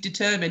and she's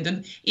determined.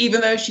 And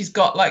even though she's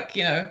got like,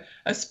 you know,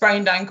 a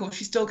sprained ankle,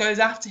 she still goes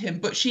after him.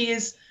 But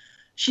she's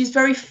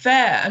very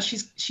fair and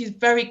she's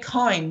very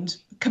kind,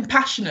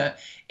 compassionate,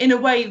 in a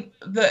way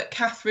that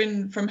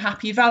Catherine from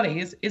Happy Valley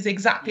is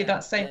exactly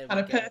that same kind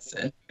of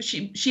person.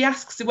 She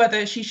asks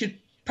whether she should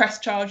press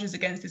charges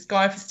against this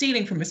guy for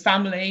stealing from his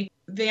family.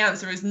 The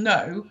answer is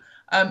no.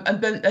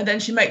 And then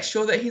she makes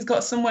sure that he's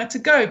got somewhere to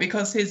go,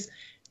 because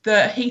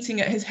the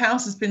heating at his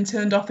house has been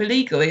turned off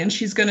illegally, and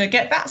she's going to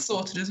get that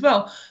sorted as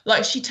well.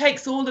 Like, she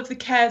takes all of the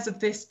cares of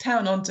this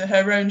town onto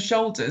her own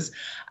shoulders.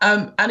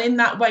 And in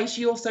that way,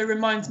 she also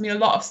reminds me a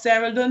lot of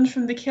Sarah Lund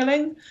from The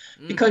Killing,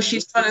 because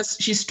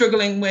she's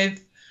struggling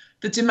with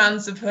the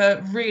demands of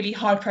her really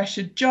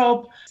high-pressured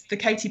job, the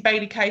Katie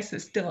Bailey case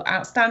that's still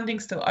outstanding,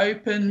 still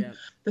open,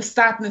 the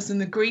sadness and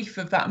the grief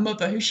of that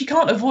mother who she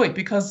can't avoid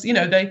because, you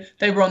know,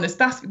 they were on this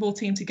basketball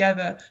team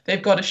together,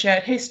 they've got a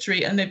shared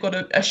history, and they've got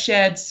a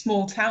shared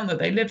small town that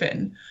they live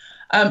in.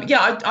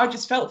 I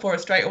just felt for her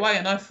straight away,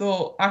 and I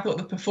thought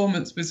the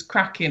performance was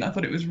cracking. I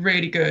thought it was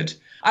really good.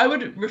 I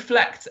would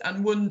reflect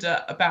and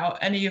wonder about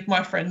any of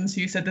my friends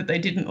who said that they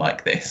didn't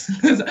like this,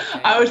 because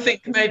I would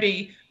think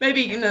maybe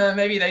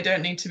they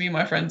don't need to be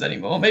my friends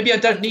anymore. Maybe I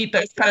don't need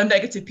those kind of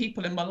negative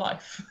people in my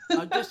life.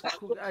 I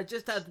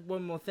just had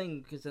one more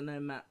thing because I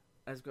know Matt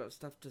has got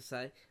stuff to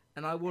say,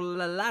 and I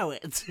will allow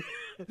it.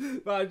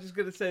 But I'm just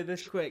going to say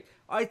this quick.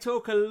 I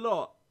talk a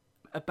lot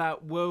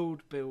about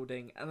world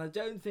building, and I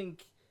don't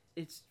think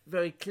it's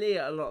very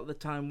clear a lot of the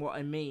time what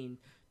I mean,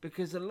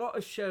 because a lot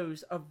of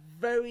shows are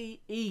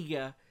very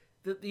eager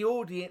that the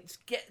audience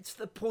gets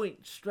the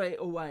point straight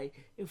away.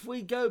 If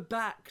we go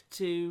back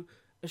to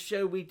a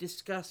show we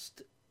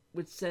discussed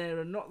with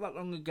Sarah not that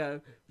long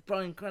ago,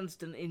 Bryan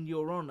Cranston, In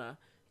Your Honour,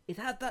 it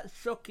had that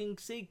shocking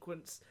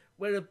sequence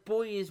where a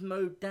boy is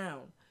mowed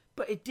down,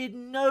 but it did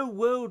no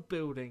world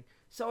building.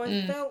 So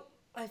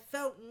I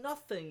felt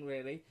nothing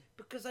really,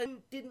 because I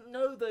didn't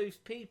know those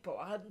people.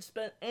 I hadn't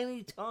spent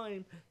any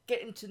time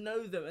getting to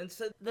know them, and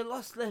so the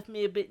loss left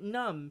me a bit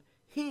numb.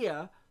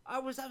 Here, I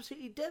was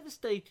absolutely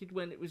devastated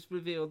when it was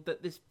revealed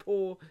that this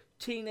poor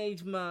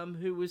teenage mum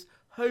who was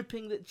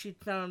hoping that she'd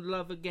found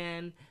love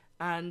again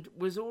and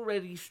was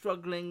already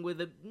struggling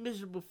with a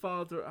miserable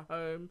father at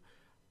home,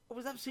 I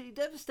was absolutely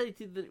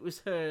devastated that it was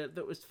her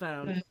that was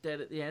found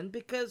dead at the end,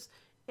 because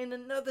in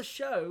another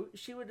show,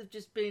 she would have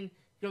just been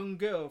young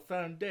girl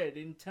found dead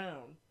in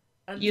town.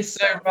 And you're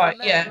so right,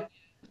 yeah.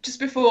 Just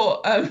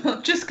before,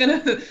 I'm just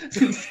going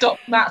to stop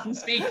Matt from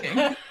speaking.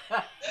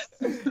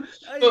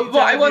 But what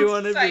I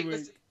wanted to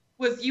say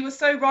was you were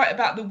so right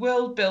about the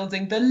world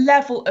building. The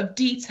level of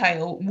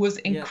detail was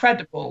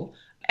incredible.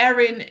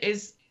 Erin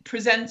is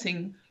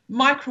presenting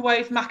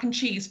microwave mac and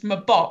cheese from a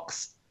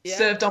box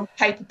served on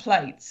paper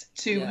plates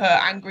to her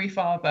angry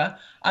father.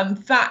 And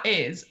that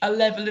is a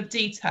level of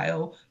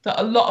detail that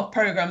a lot of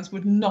programmes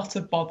would not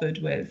have bothered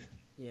with.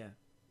 Yeah.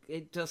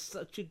 It does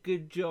such a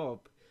good job,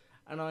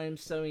 and I am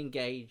so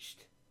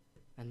engaged.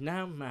 And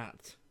now,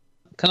 Matt.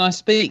 Can I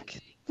speak,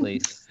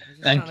 please?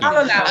 Thank you.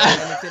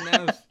 Anything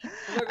else?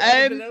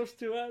 Anything else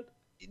to add?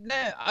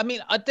 No, I mean,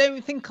 I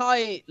don't think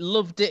I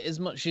loved it as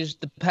much as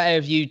the pair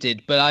of you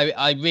did, but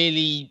I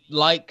really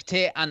liked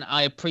it, and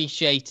I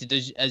appreciated,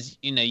 as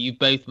you know, you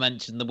both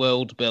mentioned the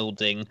world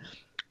building.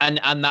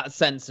 And that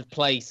sense of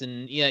place,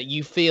 and you know,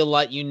 you feel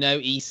like you know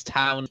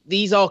Easttown.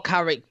 These are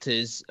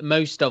characters,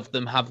 most of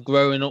them have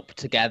grown up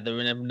together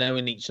and have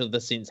known each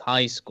other since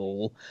high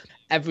school.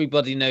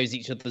 Everybody knows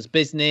each other's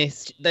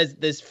business.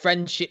 There's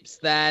friendships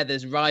there,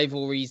 there's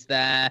rivalries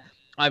there.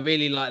 I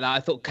really like that.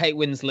 I thought Kate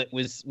Winslet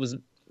was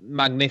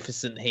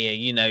magnificent here.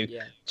 You know,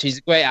 she's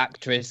a great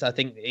actress. I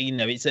think, you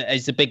know, it's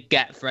a big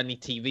get for any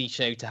TV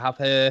show to have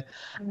her.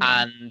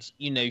 And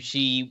you know,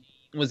 she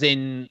was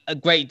in a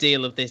great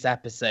deal of this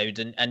episode,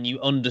 and you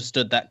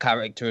understood that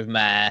character of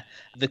Mare.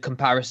 The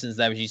comparisons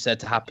there, as you said,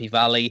 to Happy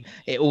Valley.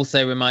 It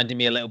also reminded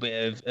me a little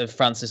bit of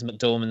Frances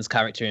McDormand's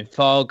character in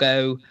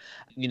Fargo.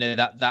 You know,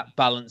 that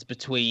balance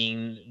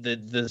between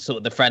the sort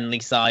of the friendly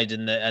side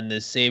and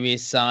the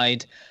serious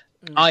side.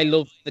 I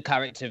love the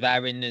character of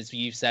Erin, as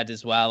you've said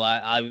as well.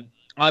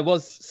 I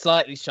was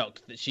slightly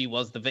shocked that she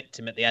was the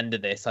victim at the end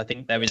of this. I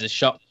think there is a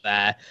shock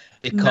there.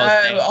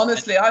 Because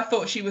honestly, I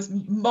thought she was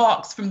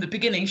marked from the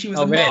beginning. She was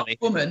a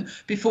marked woman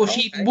before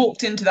she even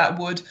walked into that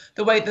wood.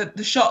 The way that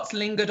the shots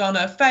lingered on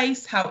her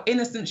face, how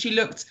innocent she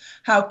looked,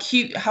 how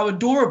cute, how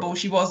adorable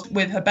she was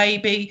with her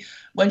baby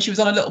when she was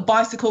on a little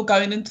bicycle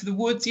going into the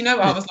woods. You know,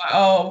 I was like,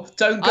 oh,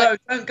 don't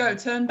go,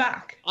 turn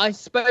back. I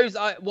suppose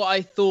what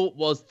I thought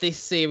was this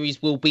series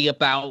will be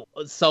about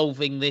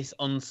solving this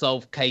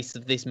unsolved case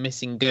of this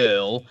missing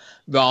girl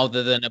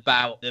rather than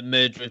about the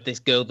murder of this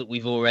girl that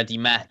we've already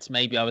met.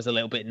 Maybe I was a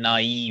little bit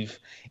naive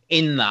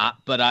in that,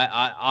 but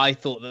I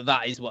thought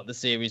that is what the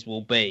series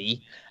will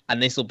be,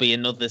 and this will be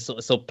another sort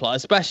of subplot,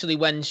 especially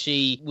when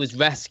she was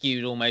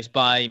rescued almost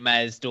by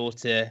Mare's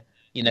daughter,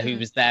 you know, who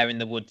was there in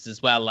the woods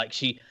as well. Like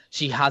she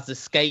has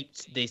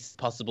escaped this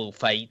possible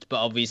fate, but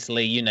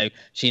obviously, you know,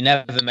 she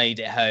never made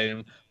it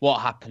home. What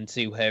happened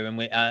to her?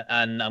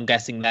 And I'm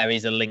guessing there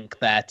is a link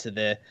there to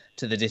the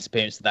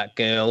disappearance of that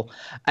girl.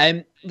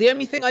 The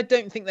only thing I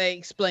don't think they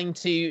explained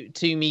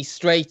to me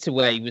straight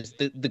away was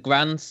the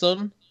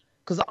grandson,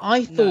 Because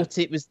I thought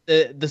it was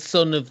the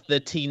son of her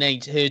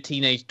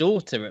teenage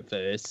daughter at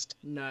first.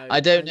 No, I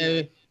don't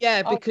know.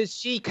 Yeah, because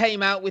she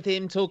came out with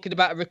him talking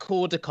about a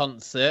recorder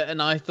concert,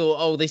 and I thought,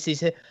 oh, this is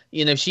her.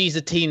 She's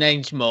a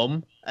teenage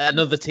mum,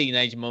 another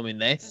teenage mum in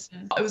this.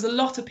 It was a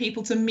lot of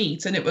people to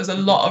meet, and it was a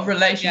lot of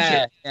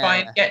relationships to try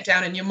and get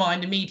down in your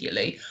mind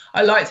immediately.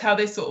 I liked how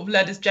they sort of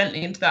led us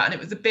gently into that, and it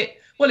was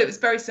it was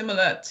very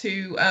similar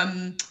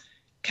to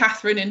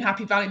Catherine in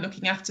Happy Valley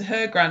looking after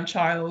her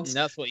grandchild. And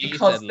that's what you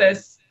because said,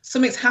 there's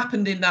something's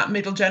happened in that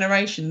middle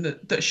generation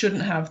that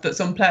shouldn't have, that's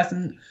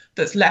unpleasant,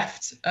 that's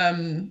left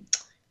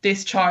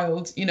this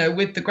child,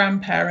 with the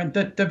grandparent,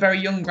 the very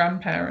young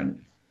grandparent.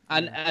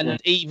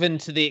 And even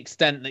to the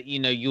extent that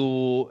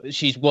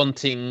she's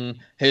wanting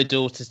her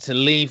daughter to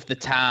leave the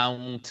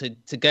town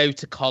to go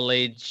to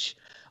college,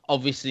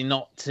 obviously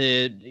not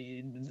to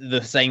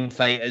the same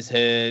fate as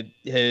her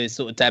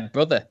sort of dead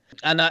brother.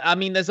 And I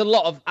mean, there's a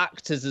lot of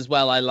actors as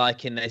well I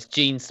like in this.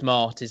 Jean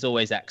Smart is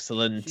always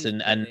excellent,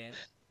 and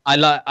I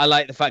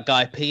like the fact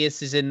Guy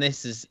Pearce is in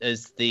this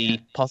as the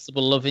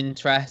possible love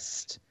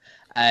interest.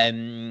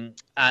 And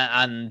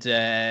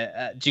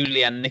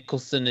Julianne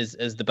Nicholson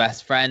as the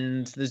best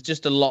friend. There's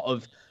just a lot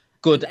of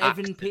good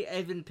Evan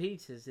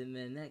Peters in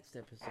the next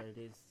episode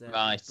is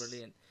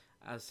brilliant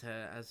as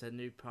her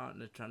new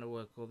partner trying to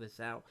work all this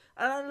out.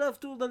 And I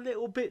loved all the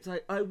little bits.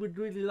 I would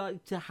really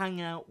like to hang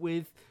out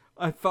with.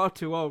 I'm far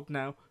too old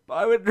now, but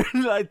I would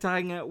really like to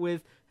hang out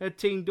with her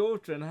teen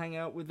daughter and hang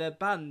out with their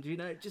band.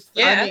 And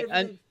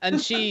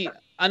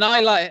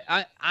I like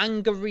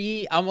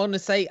Angry. I want to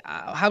say,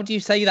 how do you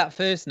say that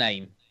first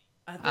name?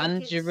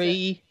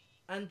 Anjari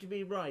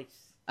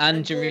Rice.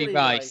 Anjari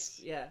Rice.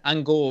 Yeah.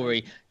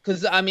 Angori.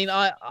 Because I mean,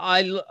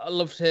 I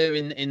loved her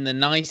in The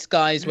Nice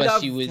Guys, where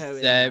she was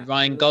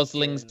Ryan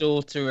Gosling's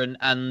daughter,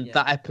 and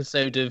that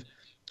episode of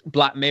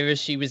Black Mirror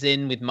she was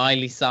in with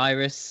Miley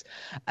Cyrus.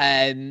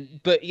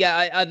 But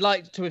yeah, I'd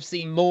like to have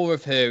seen more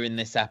of her in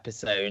this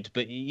episode.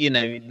 But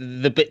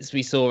the bits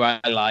we saw, I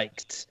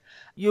liked.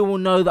 You will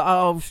know that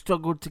I've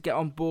struggled to get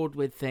on board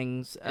with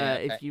things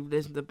if you've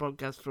listened to the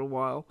podcast for a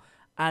while.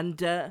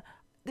 And I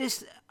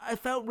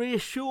felt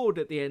reassured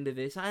at the end of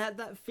this. I had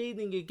that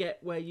feeling you get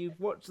where you've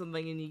watched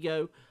something and you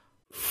go,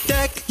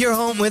 deck your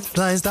home with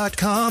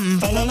Blinds.com.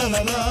 Blinds.com.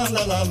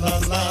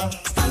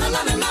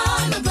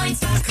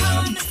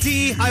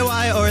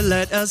 DIY or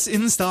let us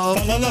install.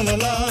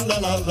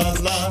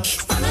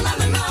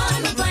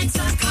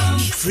 Blinds.com.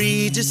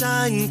 Free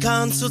design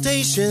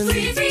consultation.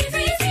 Free.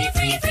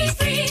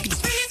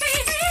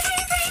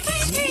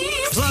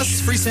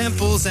 Plus free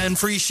samples and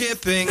free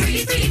shipping.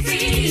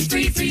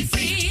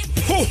 Free.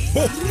 Ho,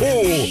 ho,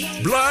 ho!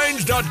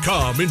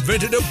 Blinds.com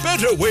invented a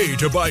better way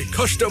to buy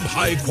custom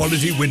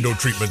high-quality window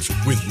treatments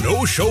with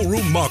no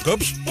showroom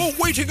mock-ups or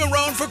waiting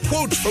around for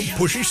quotes from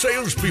pushy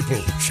salespeople,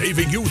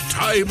 saving you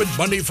time and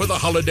money for the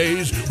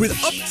holidays with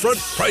upfront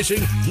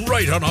pricing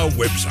right on our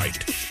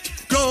website.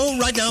 Go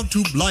right now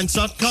to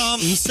Blinds.com.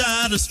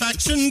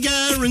 Satisfaction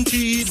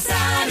guaranteed.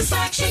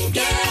 Satisfaction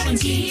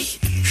guaranteed.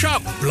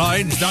 Shop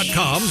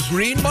Blinds.com's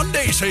Green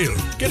Monday sale.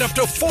 Get up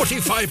to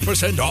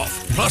 45%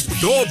 off, plus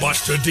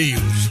doorbuster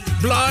deals.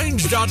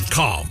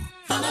 Blinds.com.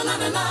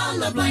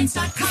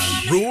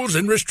 Blinds.com. Rules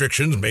and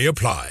restrictions may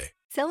apply.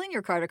 Selling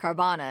your car to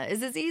Carvana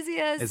is as easy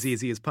as... As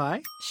easy as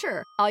pie?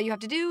 Sure. All you have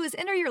to do is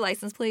enter your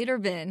license plate or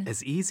VIN.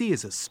 As easy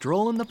as a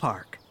stroll in the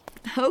park.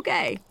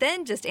 Okay,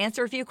 then just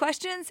answer a few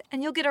questions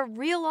and you'll get a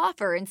real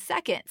offer in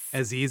seconds.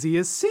 As easy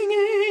as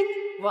singing.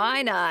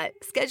 Why not?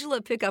 Schedule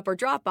a pickup or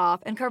drop off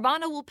and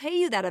Carvana will pay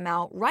you that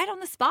amount right on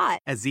the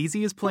spot. As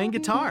easy as playing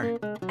guitar.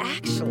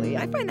 Actually,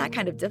 I find that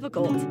kind of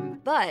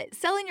difficult. But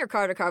selling your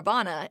car to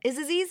Carvana is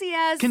as easy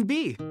as... Can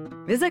be.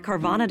 Visit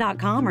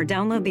Carvana.com or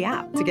download the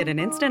app to get an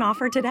instant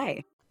offer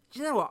today. Do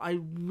you know what?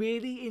 I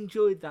really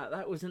enjoyed that.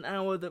 That was an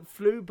hour that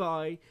flew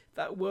by.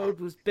 That world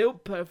was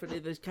built perfectly.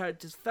 Those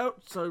characters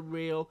felt so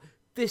real.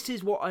 This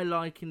is what I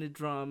like in a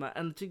drama.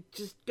 And to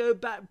just go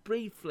back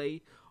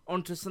briefly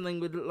onto something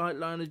with like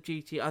Line of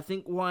Duty, I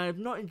think why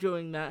I'm not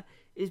enjoying that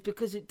is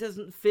because it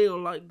doesn't feel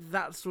like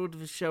that sort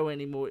of a show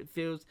anymore. It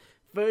feels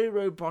very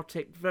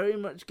robotic, very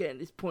much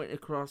getting its point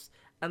across.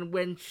 And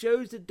when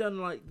shows are done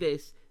like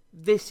this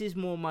is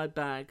more my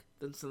bag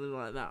than something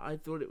like that. I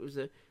thought it was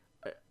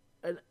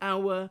an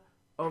hour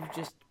of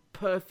just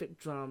perfect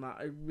drama.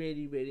 I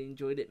really, really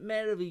enjoyed it.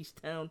 Mare of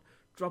Easttown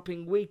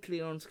dropping weekly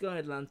on Sky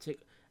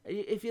Atlantic.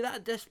 If you're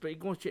that desperate, you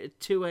can watch it at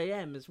 2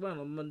 a.m. as well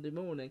on Monday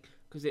morning,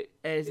 because it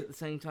airs at the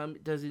same time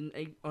it does on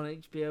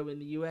HBO in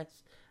the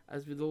US,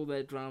 as with all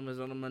their dramas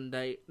on a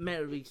Monday.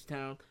 Mare of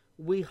Easttown,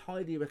 we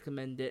highly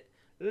recommend it.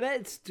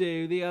 Let's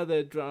do the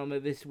other drama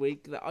this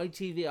week that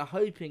ITV are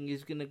hoping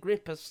is going to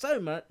grip us so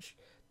much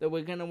that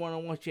we're going to want to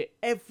watch it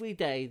every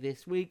day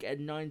this week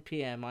at 9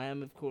 p.m. I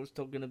am, of course,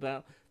 talking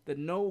about the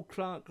Noel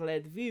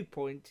Clarke-led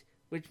Viewpoint,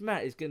 which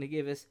Matt is going to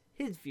give us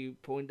his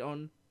viewpoint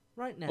on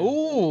right now.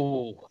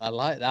 Ooh, I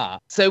like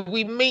that. So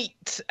we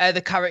meet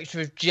the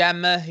character of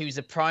Gemma, who's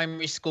a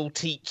primary school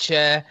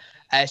teacher.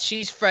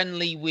 She's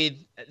friendly with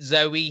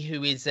Zoe,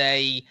 who is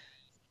a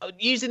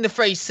using the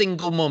phrase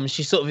single mum,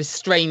 she's sort of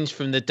estranged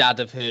from the dad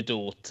of her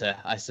daughter,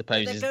 I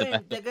suppose.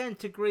 They're going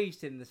to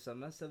Greece in the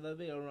summer, so they'll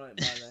be all right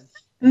by then.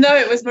 No,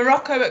 it was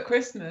Morocco at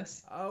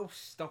Christmas. Oh,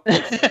 stop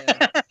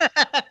it.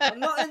 I'm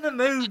not in the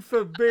mood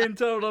for being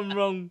told I'm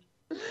wrong.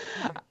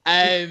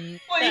 Well,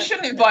 you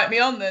shouldn't invite me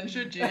on then,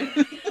 should you?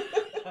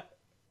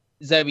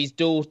 Zoe's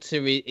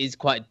daughter is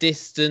quite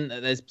distant.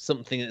 There's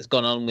something that's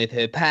gone on with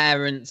her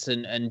parents,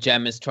 and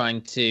Gemma's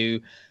trying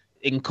to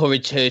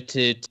encourage her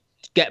to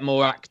get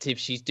more active.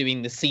 She's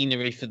doing the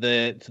scenery for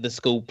the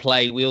school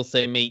play. We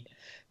also meet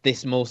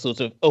this more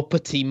sort of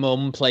uppity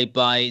mum played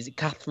by, is it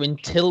Catherine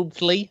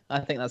Tildesley? I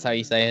think that's how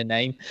you say her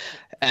name,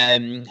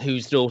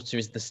 whose daughter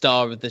is the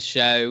star of the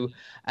show.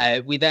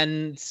 We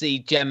then see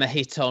Gemma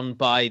hit on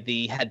by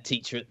the head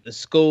teacher at the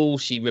school.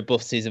 She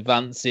rebuffs his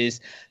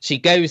advances. She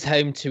goes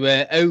home to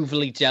her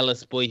overly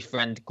jealous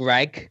boyfriend,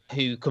 Greg,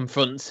 who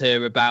confronts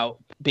her about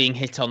being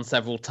hit on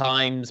several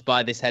times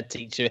by this head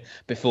teacher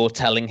before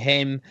telling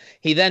him.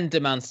 He then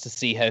demands to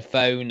see her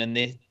phone, and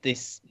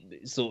this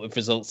sort of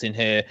results in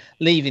her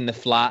leaving the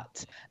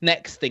flat.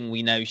 Next thing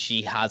we know,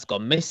 she has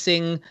gone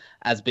missing,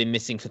 has been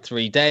missing for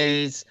 3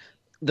 days.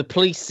 The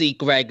police see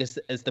Greg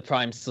as the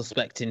prime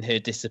suspect in her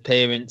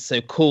disappearance,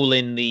 so call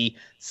in the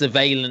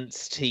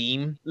surveillance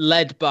team,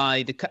 led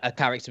by a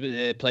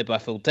character played by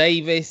Phil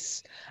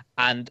Davis,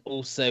 and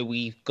also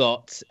we've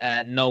got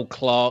Noel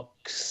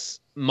Clarke's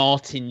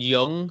Martin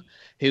Young,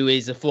 who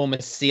is a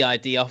former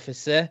CID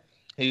officer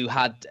who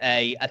had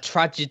a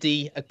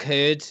tragedy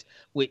occurred,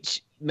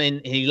 which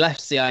meant he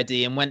left CID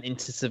and went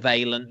into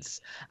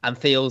surveillance and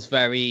feels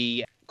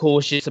very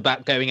cautious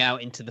about going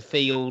out into the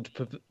field,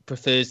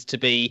 prefers to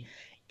be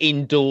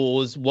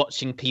indoors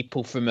watching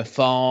people from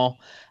afar.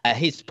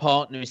 His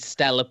partner is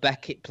Stella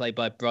Beckett, played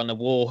by Bronagh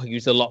War,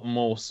 who's a lot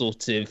more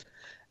sort of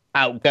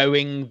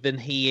outgoing than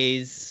he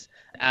is,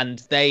 and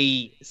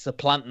they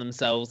supplant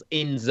themselves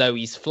in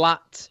Zoe's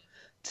flat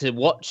to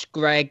watch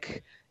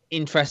Greg.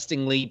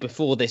 Interestingly,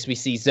 before this, we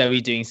see Zoe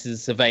doing some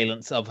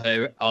surveillance of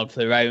her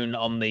own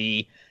on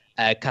the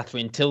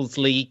Catherine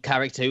Tildesley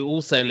character, who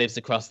also lives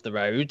across the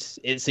road.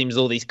 It seems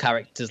all these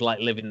characters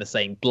live in the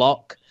same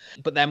block.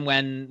 But then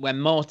when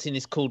Martin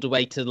is called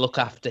away to look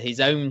after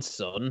his own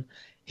son,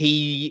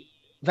 he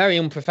very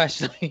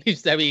unprofessionally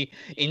leaves Zoe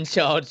in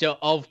charge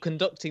of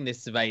conducting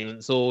this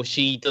surveillance, or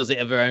she does it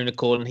of her own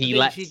accord, and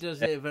she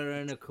does it of her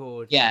own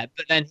accord. Yeah,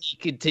 but then he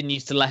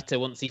continues to let her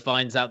once he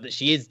finds out that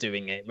she is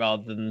doing it,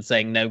 rather than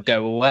saying, no,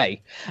 go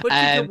away. Put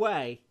it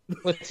away.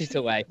 Put it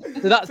away.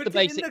 So that's Put the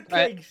basic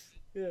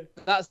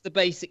That's the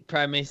basic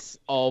premise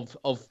of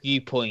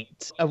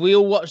Viewpoint. Have we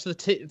all watched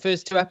the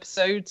first 2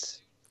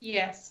 episodes?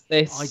 Yes.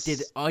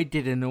 I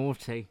did a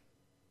naughty.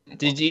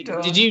 Did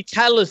you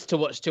tell us to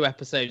watch 2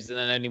 episodes and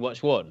then only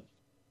watch 1?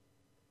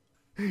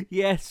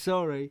 Yes,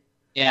 sorry.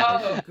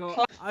 Yeah.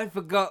 I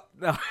forgot.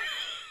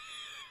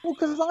 Well,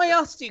 because I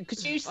asked you,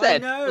 because you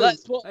said,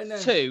 let's watch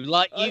 2,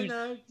 I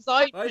know.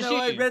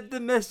 I read the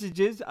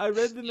messages. I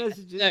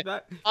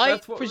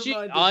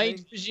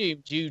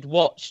presumed you'd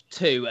watched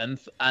 2,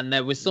 and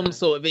there was some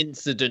sort of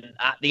incident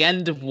at the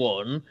end of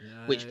 1,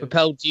 which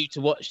propelled you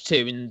to watch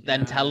 2, and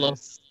then tell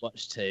us to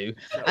watch 2.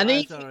 And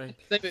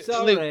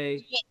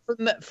sorry.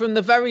 Luke, from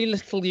the very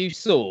little you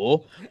saw,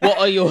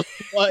 what is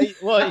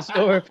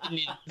your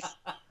opinions?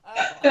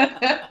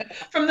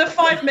 From the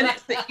 5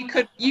 minutes that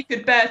you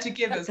could bear to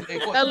give us,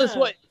 Luke. Tell us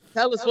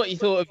what you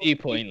thought of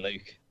Viewpoint,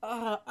 Luke.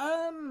 I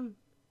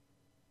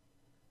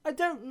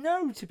don't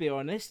know, to be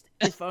honest.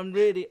 If I'm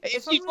really,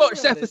 if you'd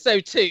watched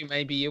episode 2,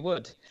 maybe you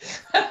would.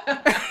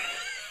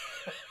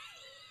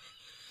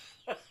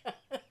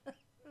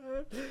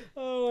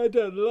 Oh, I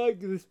don't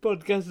like this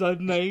podcast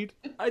I've made.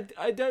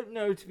 I don't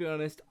know, to be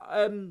honest.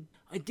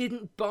 I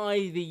didn't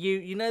buy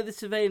the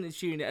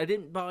surveillance unit. I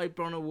didn't buy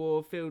Bronagh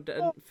War, Phil.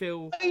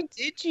 Why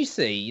did you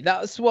see?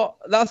 That's what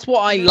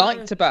I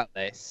liked about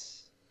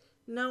this.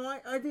 No,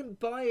 I didn't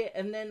buy it,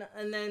 and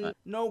then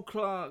Noel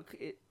Clarke.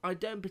 I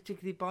don't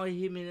particularly buy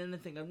him in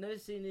anything. I've never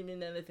seen him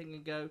in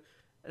anything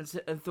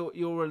and thought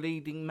you're a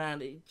leading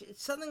man.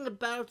 It's something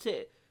about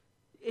it.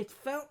 It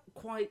felt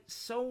quite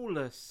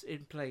soulless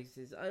in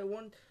places. I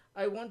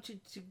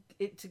wanted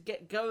it to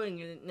get going,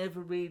 and it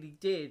never really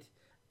did.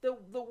 There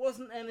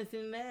wasn't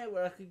anything there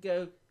where I could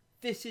go,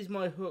 this is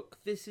my hook,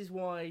 this is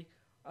why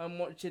I'm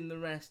watching the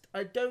rest.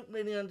 I don't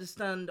really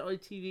understand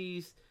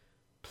ITV's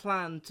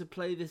plan to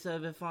play this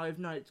over 5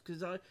 nights,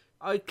 because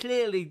I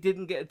clearly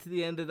didn't get to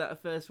the end of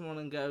that first one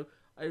and go,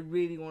 I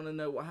really want to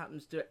know what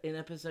happens to it in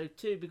episode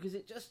 2, because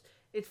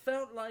it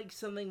felt like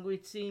something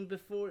we'd seen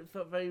before. It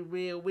felt very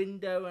Rear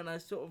Window, and I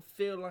sort of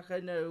feel like I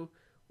know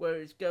where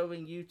it's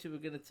going. You two are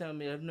going to tell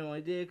me I have no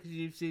idea because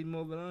you've seen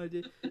more than I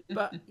do.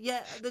 But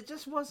yeah, there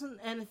just wasn't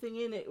anything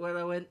in it where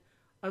I went,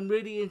 I'm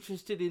really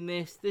interested in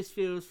this. This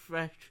feels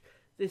fresh.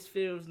 This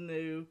feels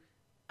new.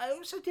 I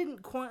also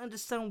didn't quite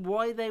understand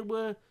why they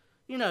were,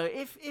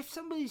 if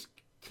somebody's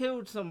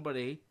killed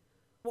somebody,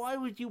 why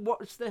would you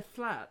watch their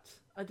flat?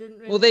 I didn't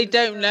really they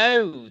don't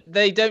know.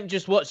 They don't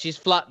just watch his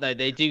flat, though.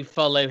 They do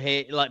follow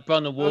him. Like,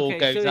 Bronagh War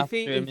goes after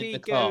him in the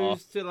car. If he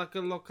goes to, like, a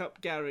lock-up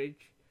garage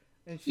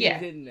and she's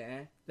in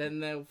there, then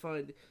they'll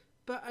find it.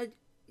 But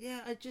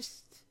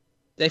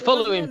They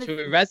follow him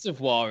to a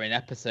reservoir in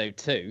episode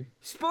 2.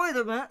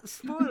 Spoiler, Matt.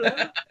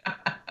 Spoiler.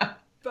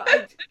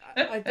 But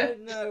I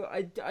don't know.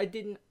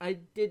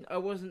 I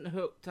wasn't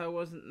hooked. I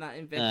wasn't that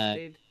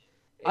invested.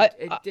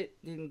 It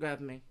didn't grab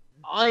me.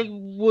 I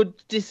would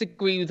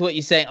disagree with what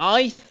you're saying.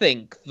 I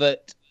think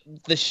that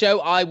the show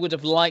I would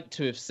have liked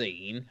to have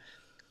seen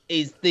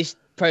is this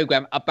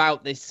program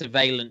about this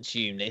surveillance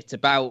unit,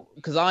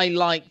 because I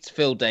liked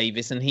Phil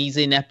Davis, and he's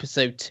in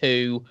episode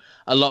 2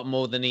 a lot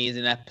more than he is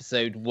in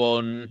episode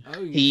 1.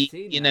 Oh,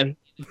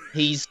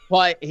 he's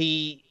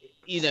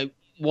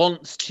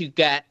wants to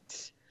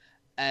get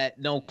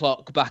Noel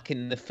Clarke back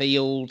in the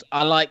field.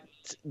 I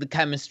liked the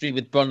chemistry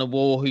with Bronner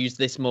War, who's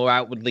this more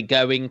outwardly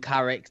going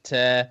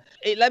character.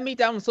 It led me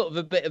down sort of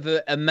a bit of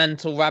a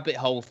mental rabbit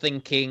hole,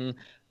 thinking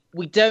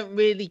we don't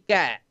really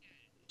get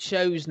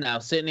shows now,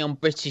 certainly on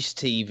British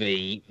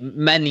TV,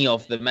 many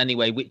of them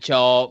anyway, which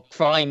are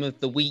crime of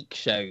the week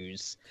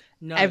shows.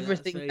 No,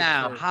 everything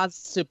now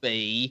has to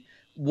be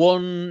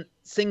one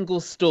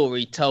single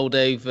story told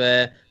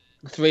over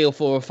 3 or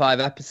 4 or 5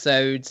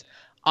 episodes.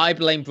 I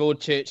blame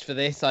Broadchurch for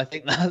this. I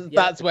think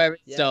that's where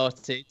it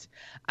started.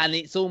 And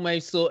it's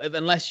almost sort of,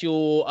 unless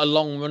you're a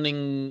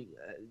long-running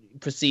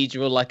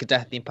procedural like a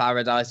Death in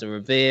Paradise or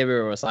a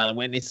Vera or a Silent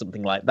Witness,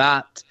 something like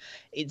that,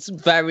 it's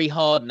very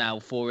hard now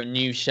for a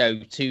new show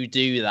to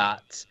do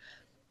that.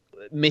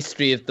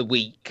 Mystery of the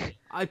week.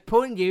 I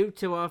point you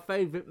to our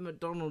favourite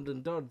McDonald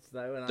and Dodds,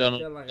 though, and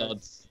Donald I feel like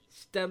Dodds.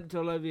 Stamped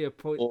all over your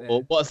point there.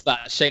 Or what's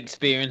that?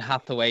 Shakespeare and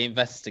Hathaway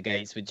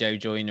Investigates with Joe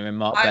Joyner and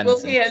Mark I Benson.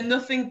 will hear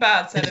nothing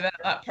bad said about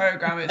that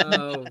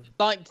programme.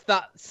 Liked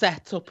that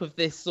setup of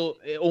this sort.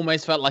 It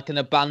almost felt like an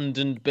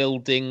abandoned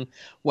building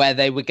where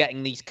they were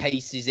getting these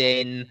cases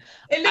in.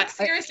 It looks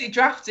seriously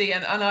drafty,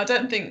 and I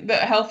don't think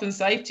that health and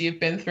safety have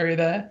been through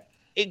there.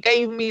 It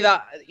gave me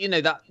that,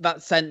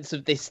 that sense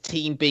of this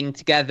team being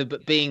together,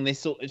 but being this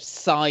sort of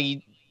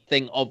side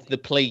thing of the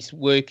police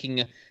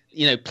working,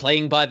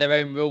 playing by their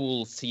own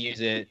rules, to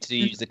use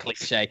a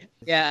cliche.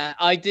 Yeah,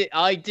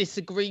 I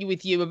disagree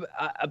with you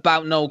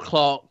about Noel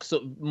Clarke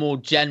sort of more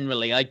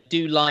generally. I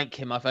do like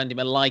him. I find him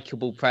a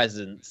likable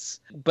presence,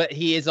 but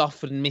he is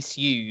often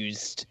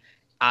misused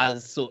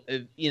as sort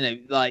of,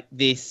 like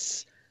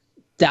this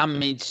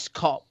damaged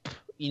cop.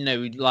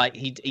 Like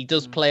he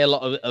does play a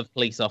lot of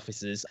police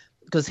officers.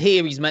 Because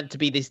here he's meant to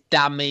be this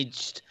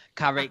damaged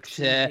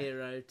character. Action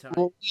hero type.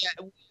 Well,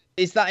 yeah,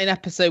 is that in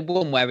episode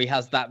 1 where he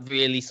has that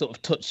really sort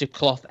of touch of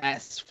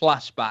cloth-esque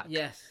flashback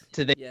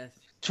to the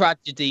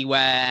tragedy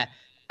where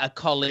a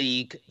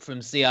colleague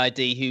from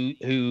CID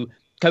who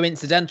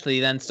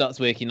coincidentally then starts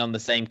working on the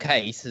same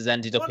case has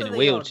ended up in a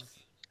wheelchair,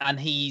 and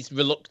he's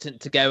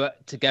reluctant to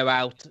go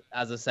out,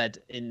 as I said,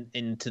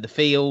 into the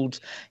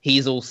field.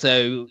 He's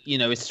also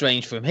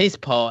estranged from his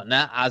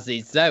partner, as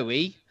is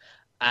Zoe.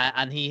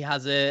 And he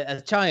has a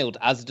child,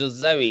 as does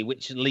Zoe,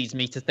 which leads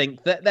me to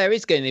think that there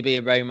is going to be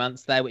a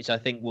romance there, which I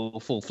think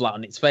will fall flat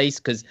on its face,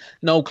 because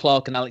Noel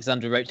Clarke and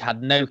Alexandra Roach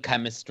had no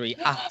chemistry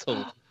at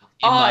all.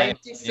 I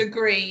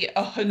disagree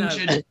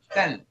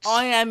 100%.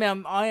 I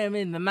am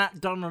in the Matt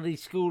Donnelly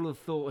school of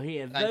thought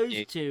here. Thank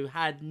Those two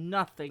had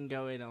nothing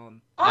going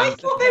on. I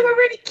thought they were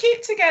really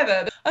cute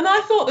together, and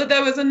I thought that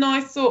there was a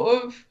nice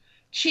sort of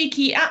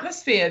cheeky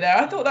atmosphere there.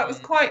 I thought that was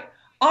quite.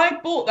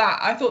 I bought that.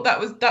 I thought that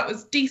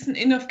was decent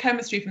enough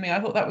chemistry for me. I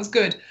thought that was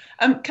good.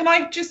 Can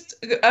I just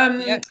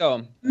go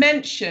on.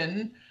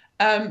 mention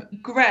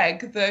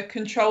Greg, the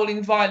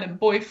controlling, violent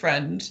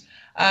boyfriend?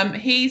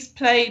 He's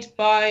played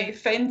by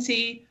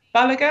Fenty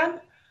Balogun,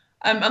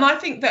 and I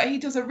think that he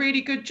does a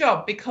really good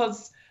job,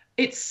 because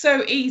it's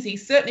so easy,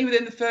 certainly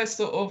within the first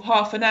sort of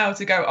half an hour,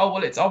 to go, oh,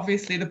 well, it's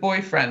obviously the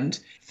boyfriend.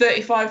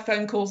 35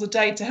 phone calls a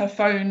day to her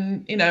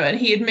phone, and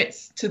he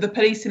admits to the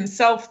police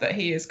himself that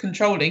he is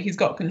controlling. He's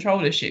got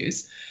control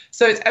issues.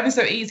 So it's ever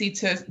so easy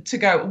to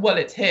go, well,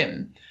 it's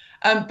him.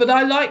 But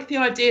I like the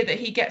idea that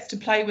he gets to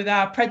play with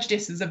our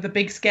prejudices of the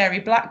big, scary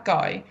black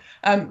guy,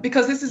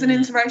 because this is an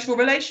interracial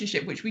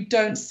relationship, which we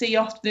don't see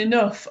often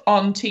enough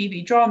on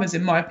TV dramas,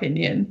 in my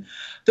opinion.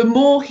 The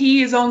more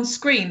he is on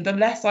screen, the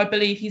less I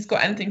believe he's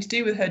got anything to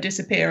do with her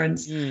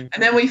disappearance. And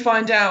then we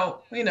find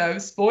out,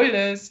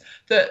 spoilers,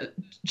 that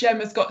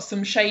Gemma's got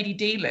some shady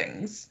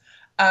dealings,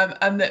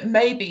 and that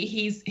maybe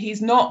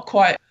he's not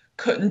quite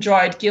cut and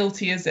dried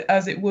guilty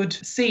as it would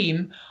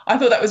seem. I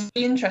thought that was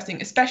really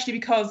interesting, especially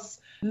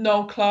because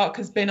Noel Clarke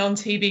has been on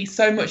TV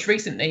so much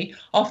recently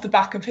off the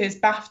back of his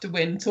BAFTA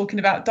win, talking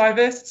about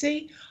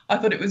diversity. I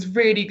thought it was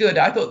really good.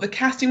 I thought the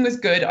casting was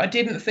good. I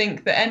didn't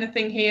think that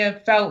anything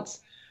here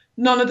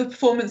none of the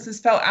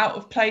performances felt out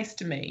of place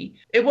to me.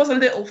 It was a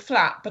little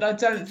flat, but I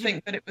don't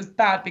think that it was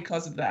bad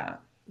because of that.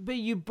 But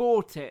you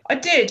bought it. I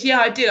did. Yeah,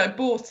 I did. I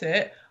bought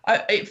it.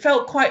 It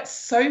felt quite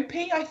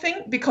soapy, I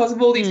think, because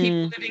of all these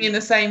people living in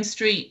the same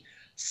street,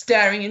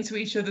 staring into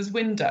each other's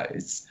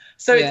windows.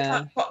 So it's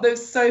kind of got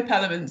those soap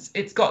elements.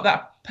 It's got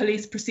that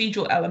police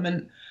procedural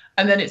element,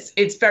 and then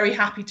it's very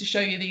happy to show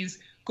you these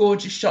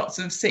gorgeous shots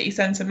of city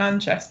centre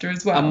Manchester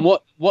as well. And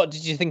what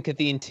did you think of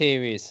the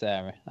interiors,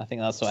 Sarah? I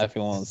think that's what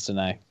everyone wants to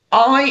know.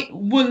 I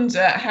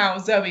wonder how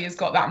Zoe has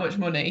got that much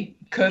money,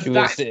 because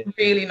that's a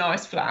really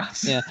nice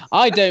flat. Yeah,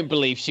 I don't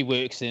believe she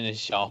works in a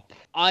shop.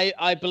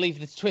 I believe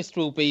the twist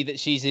will be that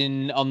she's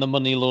in on the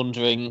money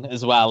laundering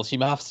as well. She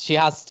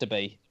has to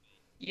be.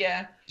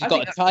 Yeah. She's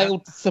got a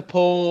child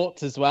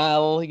support as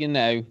well, you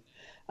know.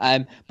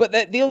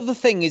 But the other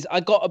thing is, I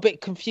got a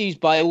bit confused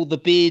by all the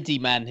beardy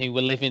men who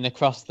were living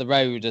across the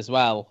road as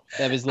well.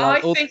 There was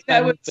I think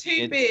there were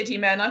two beardy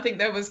men. I think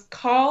there was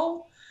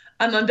Carl,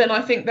 and then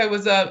I think there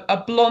was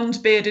a blonde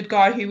bearded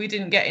guy who we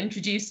didn't get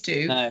introduced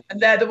to. No. And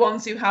they're the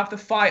ones who have the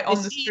fight on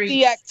the street.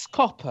 The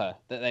ex-copper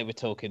that they were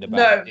talking about?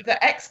 No,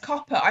 the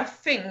ex-copper, I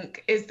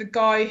think, is the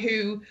guy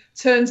who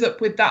turns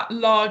up with that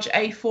large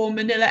A4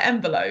 manila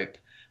envelope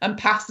and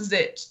passes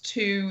it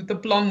to the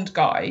blonde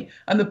guy,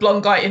 and the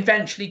blonde guy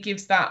eventually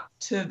gives that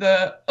to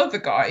the other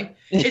guy.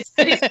 It's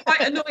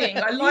quite annoying.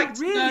 I like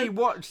to really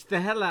watch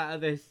the hell out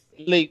of this.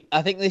 Luke,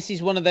 I think this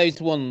is one of those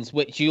ones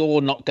which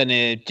you're not going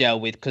to gel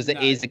with, because it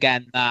is,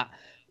 again, that,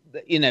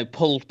 you know,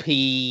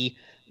 pulpy,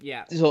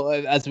 sort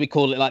of, as we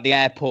call it, like the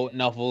airport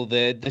novel,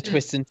 the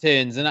twists and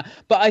turns.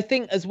 But I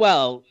think as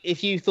well,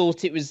 if you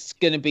thought it was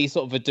going to be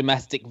sort of a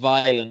domestic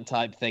violent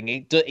type thing,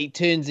 it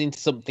turns into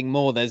something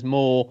more. There's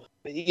more.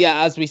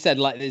 Yeah, as we said,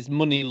 like there's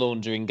money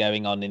laundering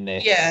going on in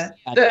this. Yeah,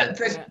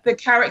 the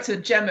character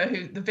Gemma,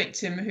 the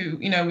victim, who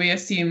we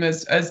assume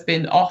has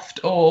been offed,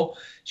 or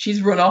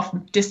she's run off,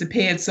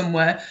 disappeared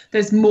somewhere.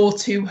 There's more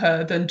to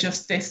her than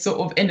just this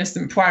sort of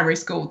innocent primary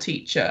school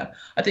teacher.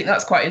 I think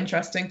that's quite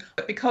interesting.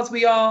 But because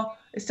we are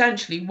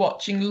essentially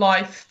watching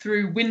life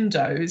through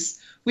windows,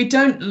 we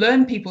don't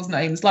learn people's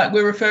names. Like,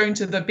 we're referring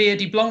to the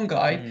beardy blonde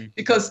guy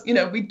because,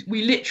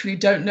 we literally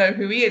don't know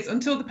who he is.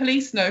 Until the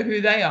police know who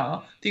they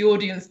are, the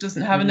audience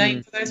doesn't have a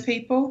name for those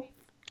people.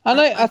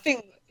 And I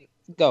think...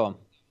 Go on.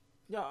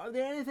 No,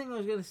 the only thing I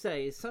was going to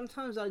say is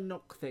sometimes I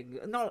knock things.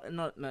 Not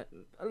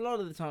a lot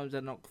of the times I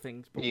knock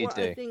things. But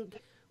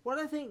what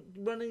I think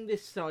running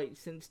this site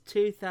since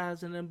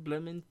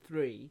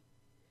 2003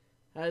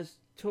 has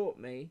taught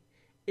me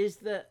is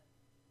that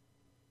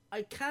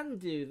I can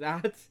do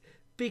that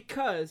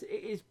because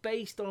it is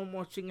based on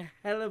watching a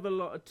hell of a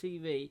lot of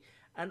TV.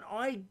 And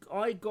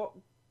I got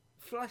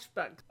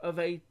flashbacks of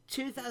a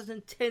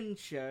 2010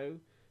 show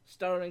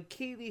starring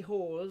Keeley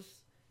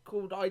Hawes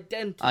called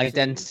Identity.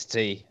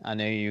 Identity. I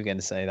knew you were going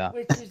to say that.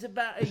 Which is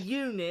about a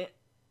unit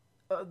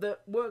that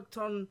worked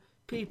on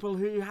people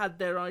who had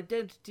their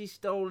identity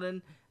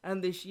stolen,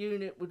 and this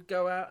unit would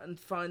go out and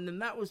find them.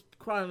 That was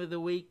Crime of the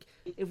Week.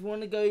 If we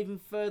want to go even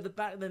further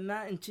back than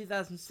that, in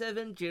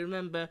 2007, do you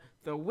remember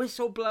The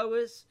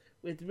Whistleblowers,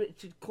 with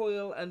Richard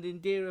Coyle and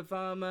Indira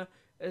Varma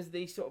as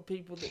these sort of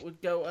people that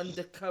would go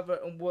undercover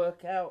and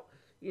work out,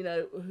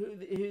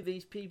 who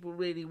these people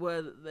really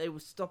were that they were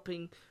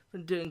stopping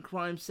from doing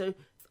crime. So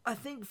I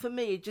think for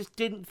me, it just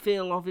didn't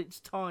feel of its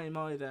time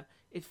either.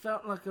 It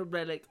felt like a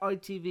relic.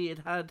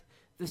 ITV had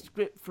the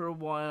script for a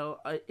while,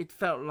 it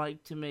felt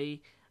like to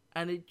me,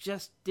 and it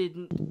just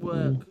didn't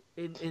work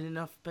in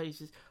enough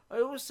places.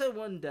 I also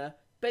wonder,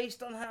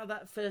 based on how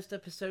that first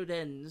episode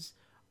ends,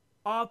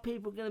 are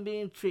people going to be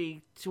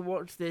intrigued to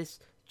watch this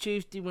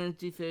Tuesday,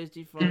 Wednesday,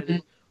 Thursday,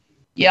 Friday?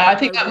 Yeah, I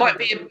think that might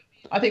be a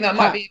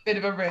bit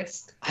of a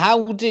risk.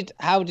 How did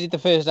the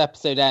first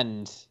episode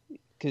end?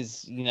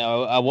 Because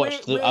I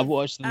watched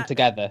them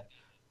together.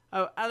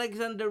 Oh,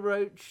 Alexander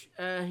Roach.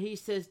 He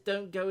says,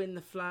 "Don't go in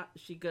the flat."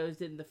 She goes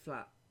in the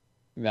flat.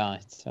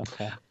 Right.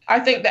 Okay. I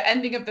think the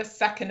ending of the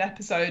second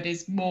episode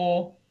is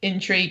more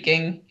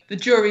intriguing. The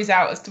jury's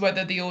out as to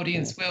whether the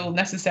audience will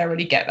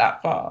necessarily get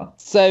that far.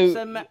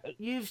 So Matt,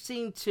 you've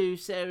seen 2,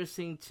 Sarah's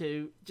seen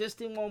 2.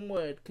 Just in one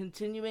word,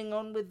 continuing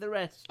on with the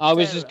rest. I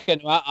was just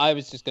going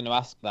to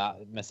ask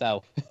that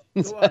myself.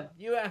 Go on,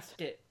 you ask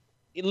it.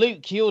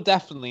 Luke, you're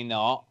definitely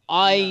not.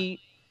 I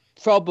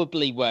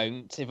probably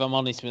won't, if I'm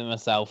honest with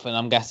myself, and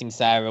I'm guessing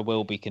Sarah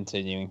will be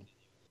continuing.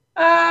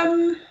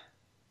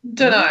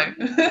 Don't know.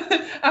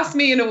 Ask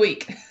me in a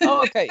week.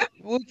 Oh, okay.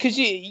 Well, because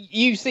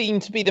you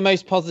seem to be the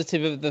most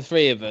positive of the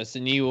three of us,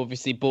 and you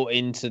obviously bought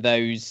into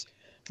those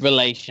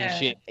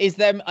relationships. Is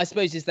there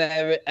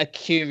a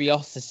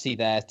curiosity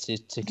there to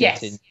continue?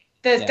 Yes,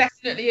 there's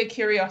definitely a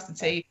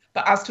curiosity,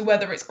 but as to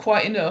whether it's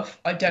quite enough,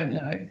 I don't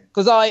know.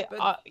 Because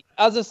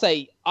as I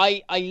say,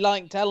 I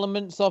liked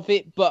elements of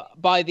it, but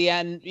by the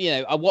end,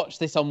 I watched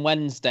this on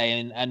Wednesday,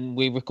 and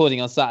we're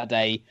recording on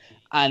Saturday,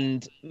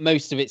 and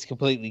most of it's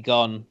completely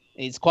gone.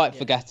 It's quite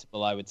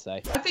forgettable, I would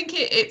say. I think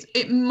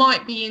it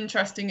might be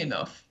interesting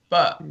enough,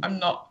 but I'm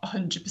not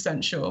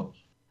 100% sure.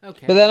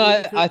 Okay. But then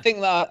I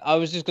think that I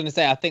was just going to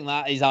say, I think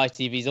that is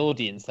ITV's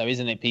audience, though,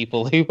 isn't it?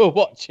 People who are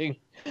watching,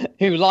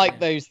 who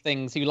like those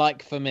things, who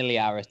like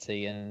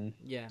familiarity, and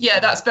yeah,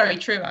 that's very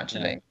true,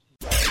 actually.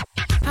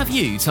 Have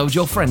you told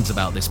your friends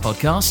about this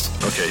podcast?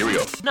 Okay, here we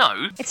go.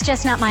 No? It's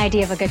just not my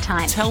idea of a good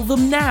time. Tell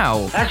them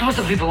now. That's what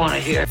the people want to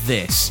hear.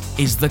 This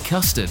is the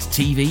Custard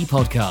TV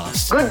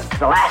Podcast. Good to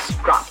the last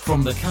drop.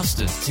 From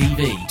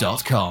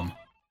thecustardtv.com.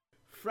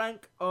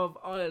 Frank of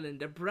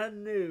Ireland, a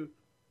brand new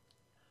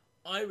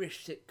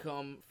Irish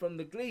sitcom from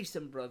the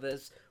Gleeson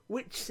brothers,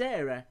 which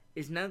Sarah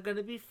is now going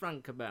to be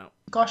frank about.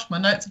 Gosh, my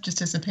notes have just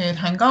disappeared.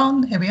 Hang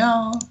on, here we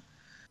are.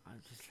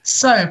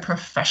 So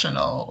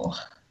professional.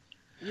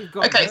 You've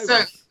got okay, notes.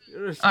 so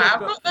You're a I step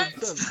have up got from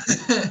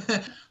notes.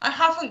 some. I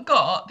haven't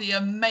got the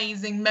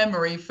amazing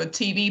memory for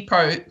TV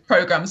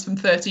programs from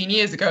 13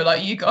 years ago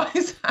like you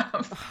guys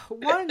have.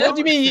 Why not? What do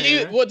you mean?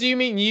 Sarah? What do you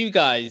mean, you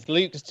guys?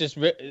 Luke's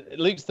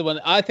the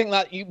one. I think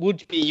that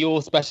would be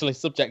your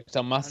specialist subject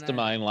on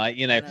Mastermind, like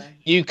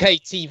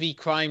UK TV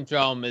crime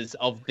dramas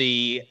of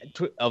the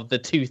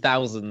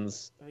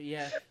 2000s.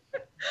 Yeah.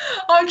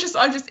 I'm just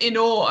in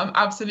awe. I'm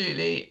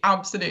absolutely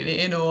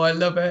in awe. I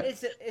love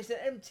it. It's an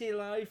empty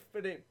life,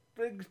 but it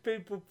brings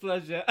people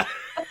pleasure.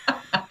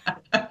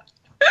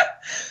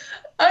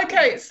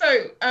 Okay,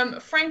 so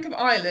Frank of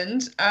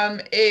Ireland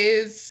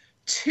is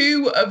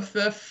 2 of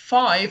the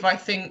 5, I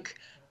think,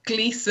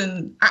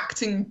 Gleeson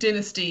acting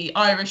dynasty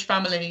Irish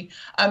family.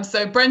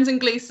 So Brendan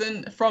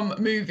Gleeson from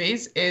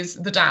movies is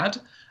the dad,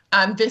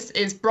 and this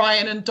is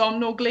Brian and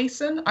Domhnall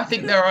Gleeson. I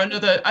think there are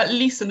at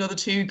least another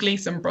 2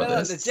 Gleeson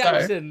brothers. The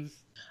Jacksons.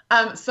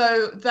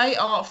 So they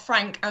are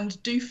Frank and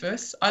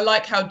Doofus. I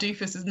like how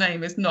Doofus's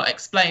name is not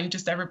explained,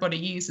 just everybody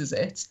uses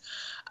it.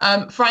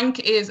 Frank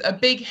is a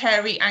big,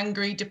 hairy,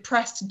 angry,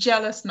 depressed,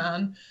 jealous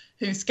man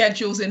who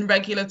schedules in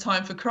regular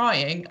time for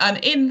crying. And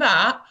in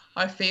that,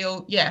 I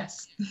feel,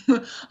 yes,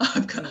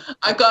 I've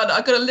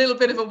got a little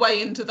bit of a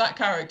way into that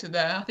character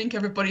there. I think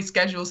everybody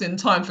schedules in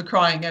time for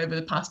crying over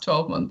the past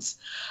 12 months.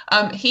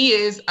 He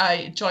is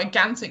a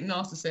gigantic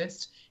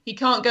narcissist. He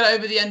can't get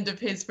over the end of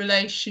his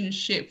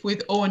relationship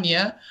with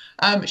Anya.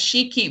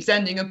 She keeps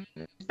ending up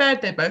in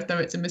bed. They both know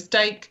it's a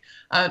mistake.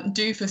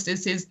 Doofus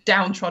is his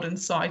downtrodden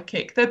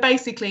sidekick. They're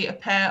basically a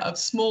pair of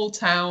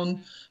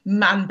small-town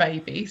man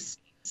babies.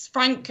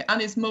 Frank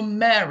and his mum,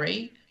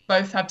 Mary,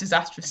 both have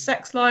disastrous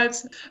sex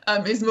lives.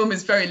 His mum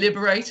is very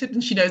liberated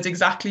and she knows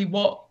exactly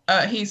what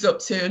he's up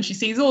to, and she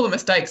sees all the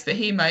mistakes that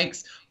he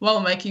makes while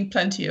making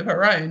plenty of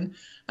her own.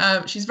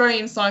 She's very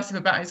incisive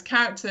about his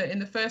character. In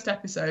the first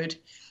episode,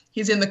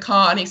 he's in the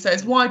car and he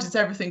says, "Why does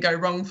everything go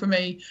wrong for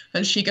me?"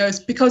 And she goes,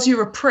 "Because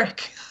you're a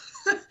prick,"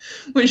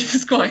 which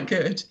was quite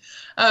good.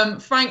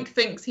 Frank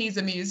thinks he's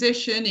a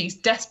musician. He's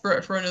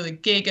desperate for another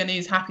gig and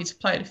he's happy to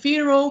play at a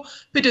funeral,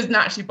 but doesn't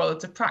actually bother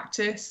to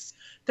practice.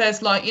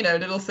 There's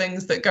little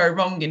things that go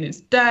wrong in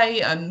his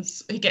day, and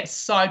he gets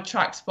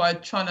sidetracked by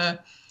trying to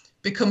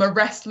become a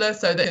wrestler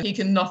so that he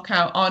can knock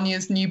out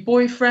Anya's new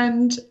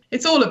boyfriend.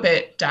 It's all a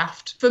bit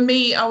daft. For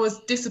me, I was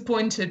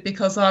disappointed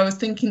because I was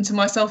thinking to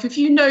myself, if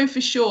you know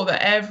for sure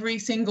that every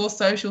single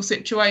social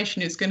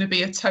situation is going to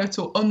be a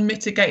total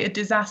unmitigated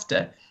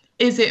disaster,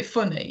 is it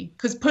funny?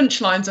 Because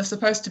punchlines are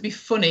supposed to be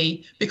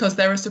funny because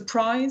they're a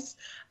surprise,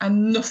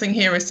 and nothing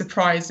here is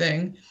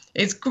surprising.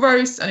 It's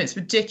gross and it's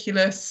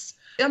ridiculous.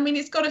 I mean,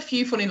 it's got a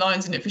few funny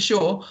lines in it for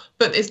sure,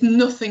 but there's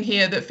nothing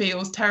here that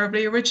feels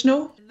terribly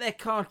original. They're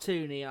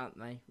cartoony, aren't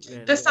they?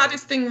 Really? The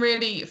saddest thing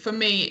really for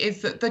me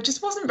is that there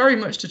just wasn't very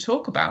much to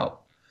talk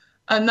about.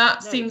 And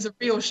that seems a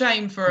real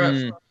shame for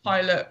a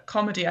pilot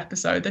comedy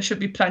episode. There should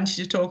be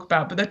plenty to talk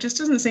about, but there just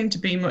doesn't seem to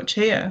be much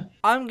here.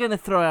 I'm going to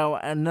throw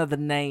out another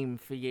name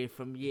for you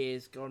from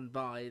years gone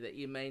by that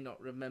you may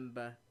not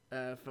remember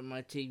from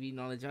my TV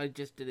knowledge. I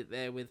just did it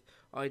there with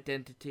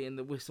Identity and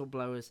the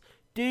Whistleblowers.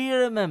 Do you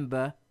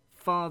remember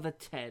Father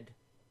Ted?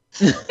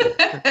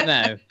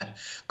 No.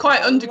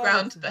 Quite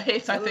underground, the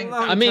hit, I think.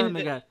 I mean,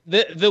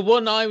 the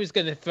one I was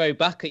going to throw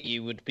back at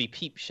you would be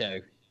Peep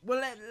Show. Well,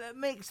 let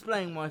me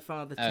explain why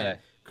Father Ted.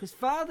 Because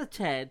Father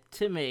Ted,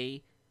 to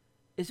me,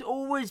 has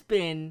always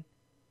been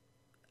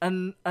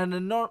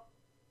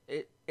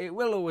it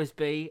will always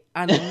be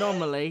an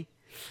anomaly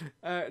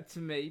to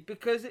me.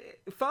 Because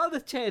Father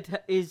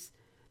Ted is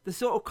the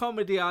sort of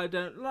comedy I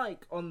don't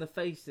like on the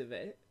face of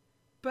it.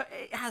 But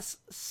it has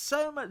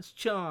so much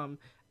charm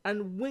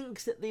and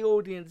winks at the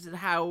audience at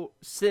how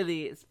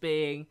silly it's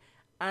being.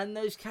 And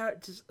those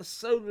characters are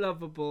so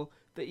lovable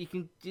that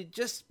you're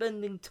just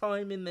spending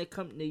time in their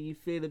company, you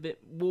feel a bit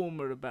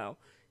warmer about.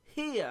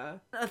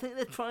 Here, I think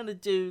they're trying to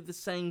do the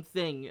same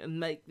thing and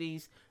make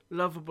these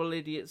lovable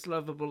idiots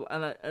lovable.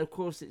 And of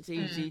course, it's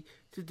easy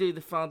to do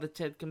the Father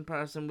Ted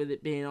comparison with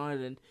it being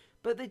Ireland.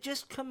 But they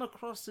just come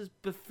across as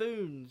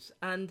buffoons.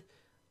 And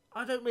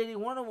I don't really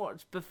want to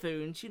watch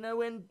buffoons. You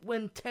know,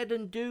 when Ted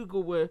and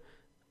Dougal were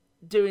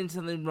doing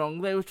something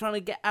wrong, they were trying to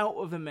get out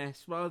of a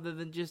mess rather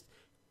than just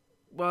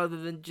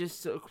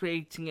sort of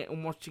creating it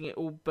and watching it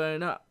all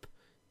burn up.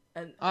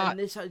 And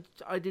this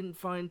I didn't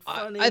find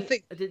funny. I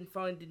didn't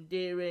find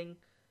endearing.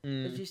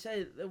 As you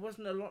say, there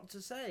wasn't a lot to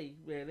say,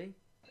 really.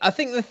 I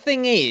think the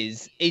thing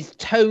is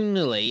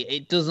tonally,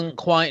 it doesn't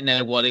quite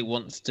know what it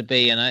wants to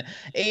be, and it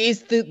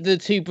is the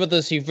 2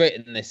 brothers who've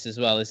written this as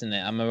well, isn't it?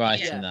 Am I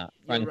right in that,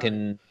 Frank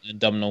and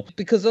Domhnall?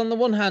 Because on the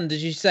one hand,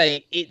 as you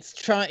say,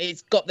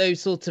 it's got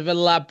those sort of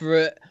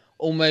elaborate,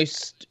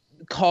 almost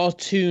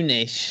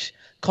cartoonish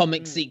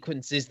comic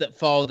sequences that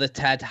Father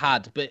Ted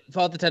had, but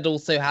Father Ted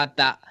also had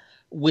that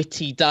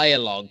witty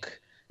dialogue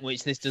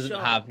which this doesn't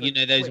Sharp have. You and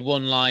know, those quick.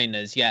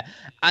 one-liners, yeah.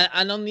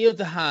 And on the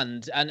other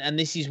hand, and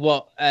this is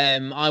what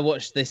I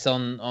watched this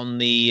on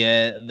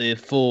the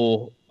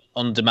 4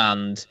 on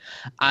demand,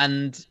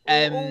 and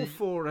all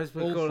 4 as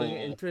we're all calling 4,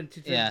 yeah. it in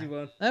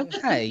 2021.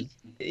 Okay.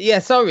 Yeah,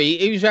 sorry,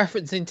 he was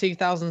referencing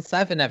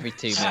 2007 every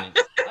 2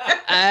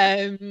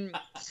 minutes.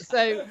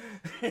 So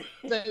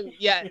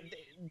yeah,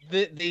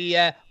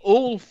 the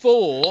all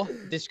 4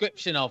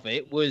 description of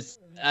it was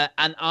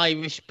an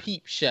Irish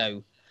peep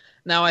show.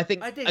 Now I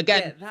think I didn't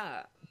again, get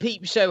that.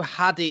 peep show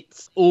had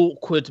its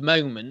awkward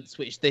moments,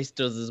 which this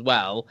does as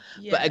well.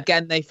 Yeah. But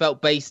again, they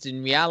felt based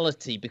in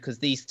reality because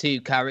these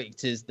 2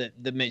 characters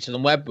that Mitchell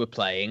and Webb were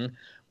playing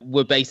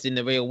were based in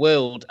the real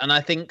world. And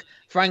I think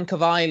Frank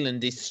of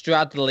Ireland is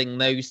straddling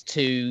those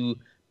 2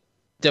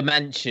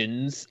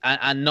 dimensions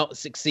and not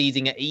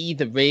succeeding at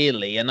either,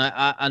 really. And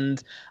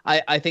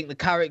I think the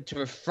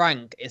character of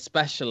Frank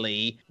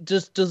especially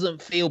just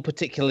doesn't feel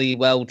particularly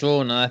well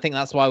drawn, and I think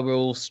that's why we're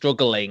all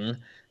struggling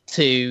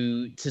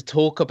to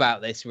talk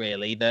about this,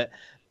 really. That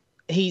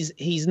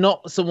he's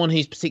not someone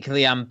who's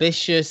particularly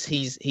ambitious.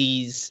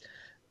 He's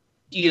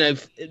you know,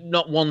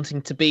 not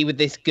wanting to be with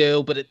this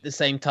girl, but at the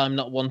same time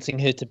not wanting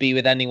her to be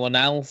with anyone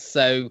else.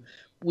 So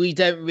we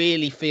don't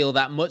really feel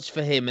that much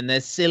for him. And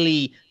there's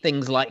silly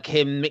things like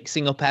him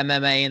mixing up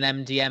MMA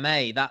and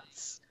MDMA.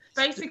 That's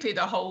basically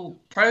the whole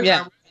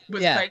program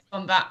was based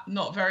on that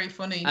not very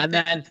funny and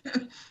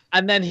thing.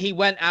 then he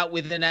went out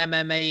with an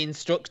MMA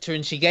instructor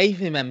and she gave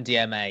him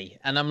MDMA.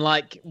 And I'm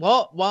like,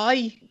 what?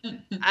 Why?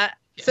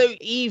 So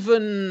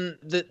even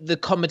the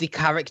comedy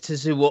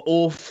characters who were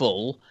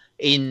awful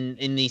in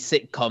these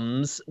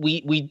sitcoms,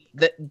 we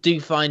do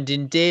find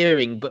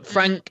endearing, but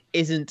Frank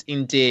isn't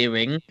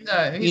endearing.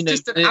 No, he's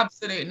just an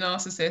absolute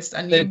narcissist,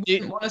 and you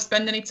wouldn't want to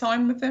spend any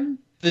time with him.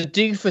 The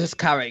doofus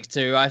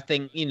character, I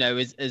think, you know,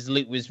 as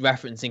Luke was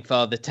referencing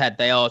Father Ted,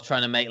 they are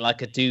trying to make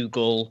like a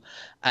Dougal,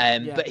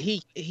 but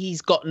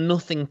he's got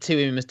nothing to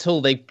him at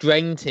all. They've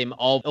drained him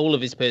of all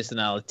of his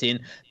personality, and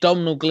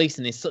Domhnall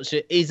Gleeson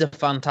is a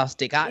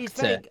fantastic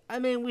actor. I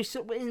mean, we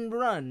saw in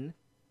Run.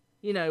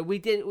 You know,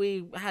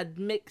 we had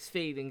mixed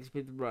feelings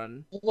with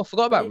Run. Oh, I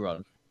forgot about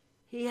Run.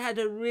 He had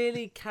a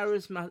really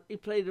charismatic. He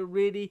played a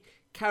really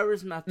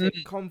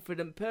charismatic,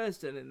 confident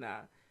person in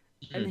that.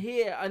 And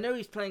here, I know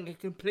he's playing a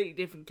completely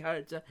different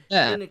character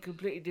in a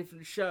completely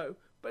different show,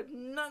 but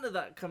none of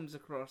that comes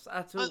across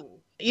at all.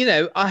 You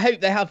know, I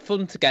hope they had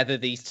fun together,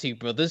 these 2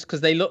 brothers,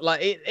 because they look like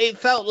it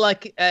felt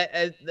like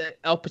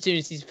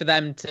opportunities for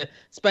them to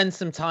spend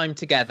some time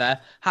together,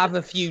 have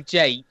a few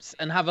japes,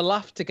 and have a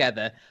laugh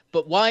together.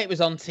 But why it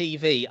was on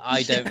TV,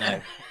 I don't know.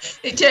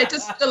 It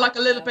does feel like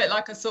a little bit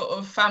like a sort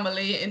of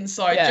family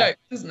inside joke,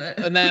 doesn't it?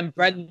 And then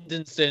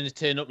Brendan's going to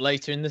turn up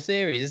later in the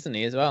series, isn't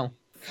he, as well?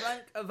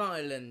 Frank of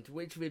Ireland,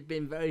 which we've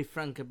been very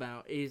frank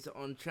about, is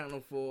on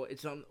Channel 4.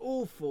 It's on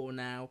all 4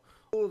 now.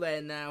 All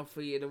there now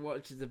for you to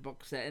watch as a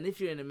box set. And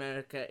if you're in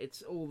America,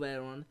 it's all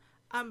there on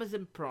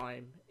Amazon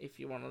Prime if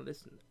you want to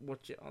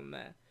watch it on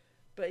there.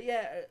 But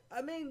yeah,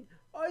 I mean,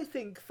 I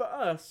think for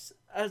us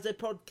as a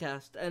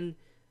podcast, and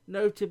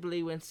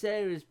notably when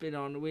Sarah's been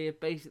on, we have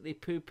basically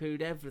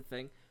poo-pooed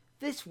everything.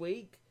 This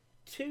week,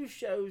 2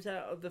 shows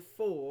out of the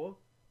 4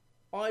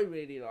 I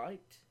really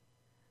liked.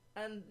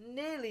 And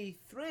nearly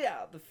 3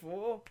 out of the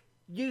 4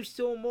 you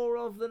saw more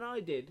of than I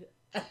did.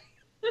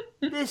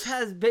 This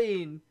has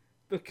been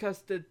the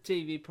Custard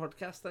TV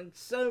podcast.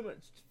 Thanks so much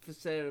for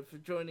Sarah for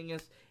joining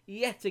us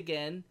yet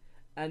again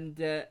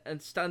and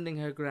standing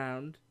her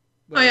ground.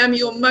 I am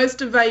your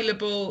most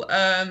available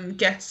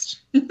guest.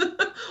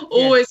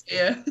 Always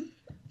here.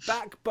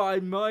 Back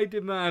by my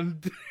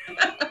demand.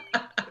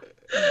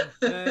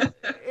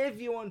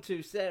 If you want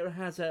to, Sarah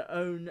has her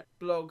own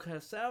blog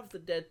herself, The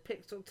Dead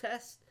Pixel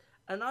Test.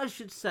 And I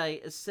should say,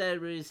 as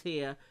Sarah is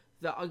here,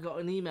 that I got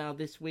an email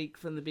this week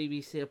from the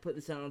BBC, I put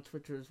this out on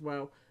Twitter as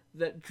well,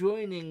 that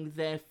joining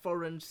their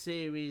foreign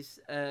series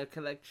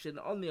collection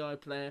on the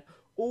iPlayer,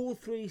 all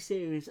 3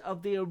 series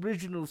of the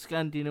original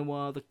Scandi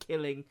Noir, The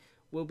Killing,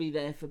 will be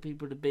there for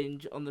people to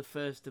binge on the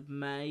 1st of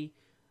May.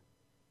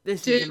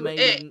 This is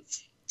amazing.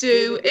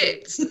 Do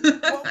it.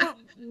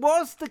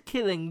 Was The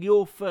Killing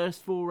your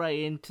first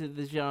foray into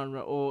the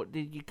genre, or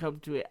did you come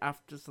to it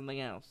after something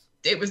else?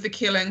 It was The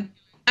Killing.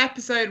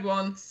 Episode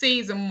 1,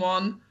 season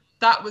 1.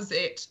 That was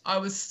it. I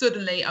was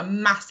suddenly a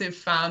massive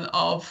fan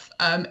of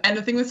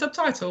anything with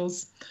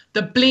subtitles.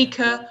 The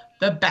bleaker,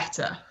 the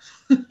better.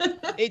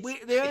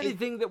 The only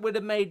thing that would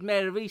have made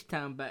Mare of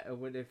Easttown better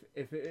would have,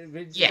 if it had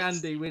been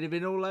Scandi, we'd have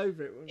been all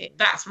over it.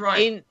 That's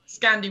right.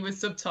 Scandi with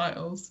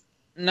subtitles.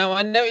 No,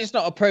 I know it's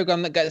not a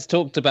program that gets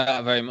talked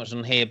about very much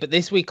on here, but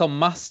this week on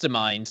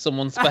Mastermind,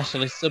 someone's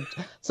specialist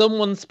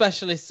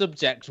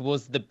subject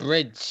was the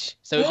bridge.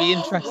 So it'd be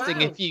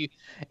interesting if you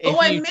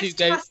I missed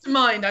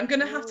Mastermind. I'm going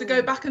to have to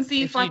go back and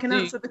see if I can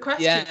answer the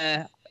question.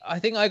 Yeah, I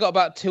think I got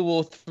about 2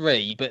 or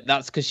 3, but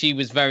that's because she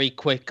was very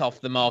quick off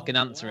the mark in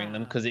answering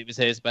them because it was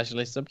her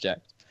specialist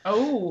subject.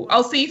 Oh,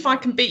 I'll see if I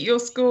can beat your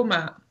score,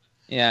 Matt.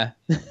 Yeah.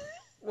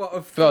 What,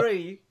 of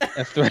 3?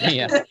 Of 3,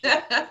 yeah.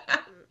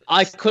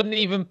 I couldn't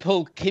even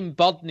pull Kim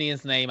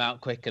Bodnia's name out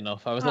quick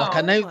enough. I was like,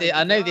 I know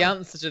the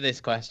answer to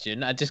this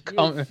question. I just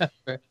can't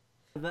remember.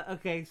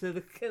 Okay, so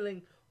they're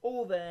killing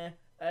all there.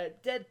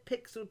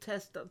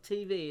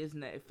 Deadpixeltest.tv,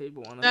 isn't it? If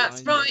people want to.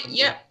 That's right.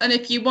 Yeah. And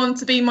if you want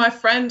to be my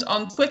friend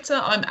on Twitter,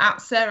 I'm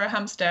at Sarah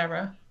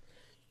Hamstera.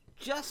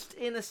 Just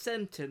in a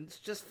sentence,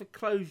 just for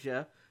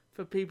closure,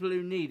 for people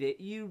who need it,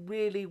 you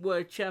really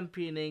were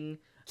championing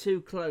Too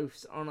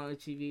Close on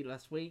ITV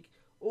last week.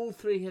 All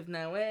 3 have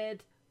now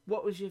aired.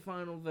 What was your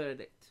final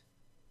verdict?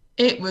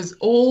 It was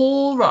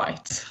all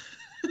right.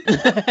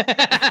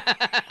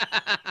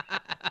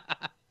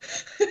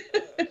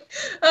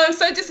 I'm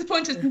so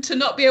disappointed to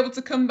not be able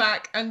to come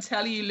back and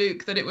tell you,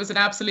 Luke, that it was an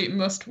absolute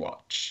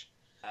must-watch.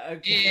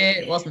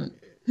 Okay. It wasn't.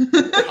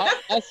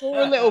 I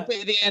saw a little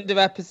bit at the end of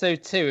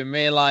episode 2 and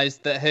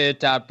realised that her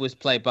dad was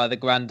played by the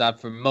granddad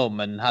from Mum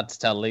and had to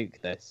tell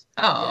Luke this.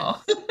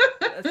 Oh.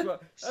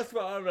 That's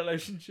what our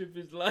relationship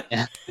is like.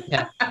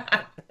 Yeah.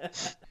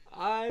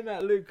 I'm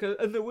at Luke,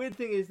 and the weird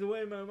thing is, the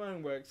way my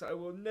mind works, I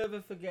will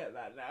never forget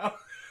that now.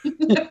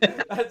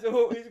 That's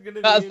always going to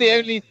be. That's the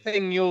only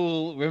thing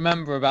you'll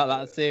remember about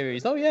that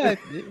series. Oh yeah,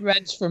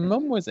 Reg from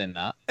Mum was in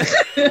that.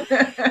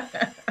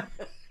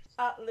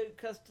 At Luke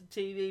Custard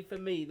TV for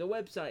me. The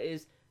website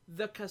is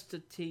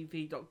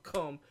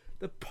thecustardtv.com.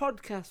 The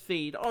podcast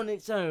feed on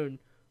its own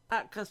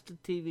at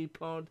Custard TV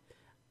Pod.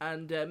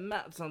 And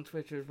Matt's on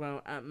Twitter as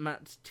well, at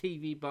Matt's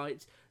TV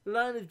Bites.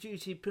 Line of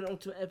Duty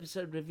penultimate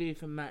episode review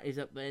from Matt is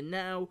up there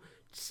now.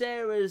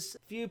 Sarah's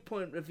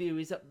Viewpoint review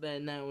is up there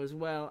now as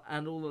well.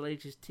 And all the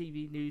latest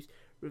TV news,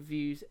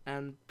 reviews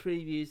and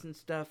previews and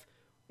stuff.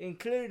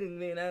 Including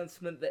the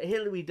announcement that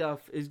Hilary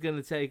Duff is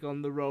going to take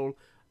on the role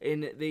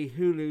in the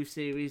Hulu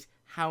series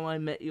How I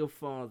Met Your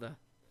Father.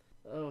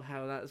 Oh,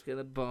 how that's going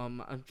to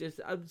bomb. I'm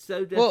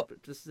so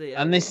desperate to see it.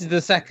 And this is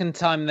the second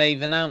time they've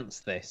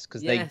announced this,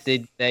 because the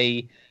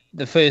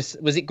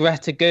first, was it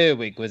Greta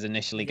Gerwig was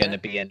initially going to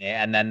be in it,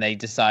 and then they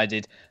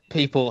decided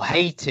people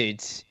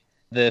hated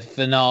the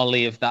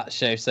finale of that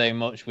show so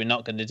much, we're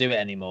not going to do it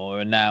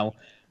anymore, and now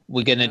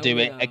we're going to do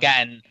it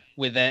again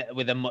with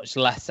a much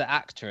lesser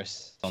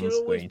actress on She'll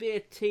screen. always be a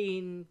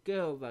teen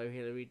girl, though,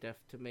 Hilary Duff,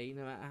 to me,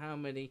 no matter how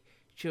many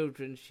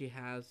children she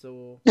has,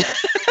 or...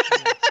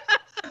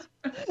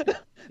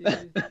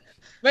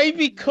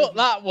 Maybe cut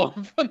that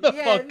one from the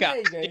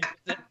podcast. Maybe.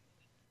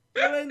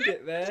 We'll end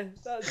it there.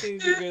 That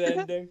seems a good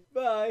ending.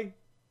 Bye.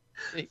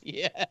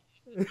 Yeah.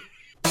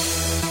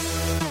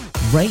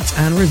 Rate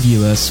and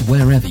review us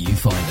wherever you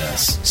find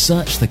us.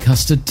 Search The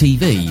Custard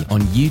TV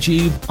on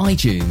YouTube,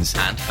 iTunes,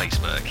 and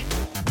Facebook.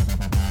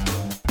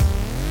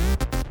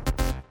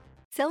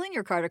 Selling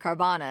your car to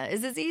Carvana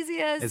is as easy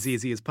as... As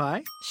easy as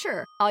pie?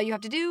 Sure. All you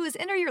have to do is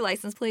enter your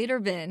license plate or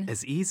VIN.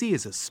 As easy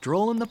as a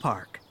stroll in the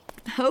park.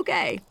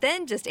 Okay,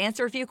 then just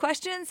answer a few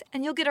questions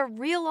and you'll get a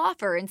real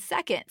offer in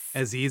seconds.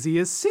 As easy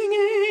as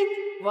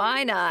singing.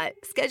 Why not?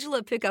 Schedule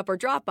a pickup or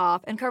drop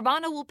off and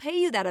Carvana will pay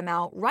you that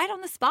amount right on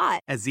the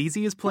spot. As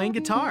easy as playing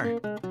guitar.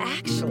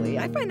 Actually,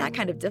 I find that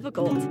kind of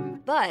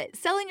difficult. But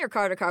selling your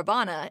car to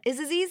Carvana is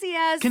as easy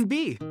as... Can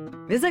be.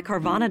 Visit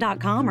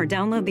Carvana.com or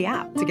download the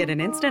app to get an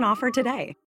instant offer today.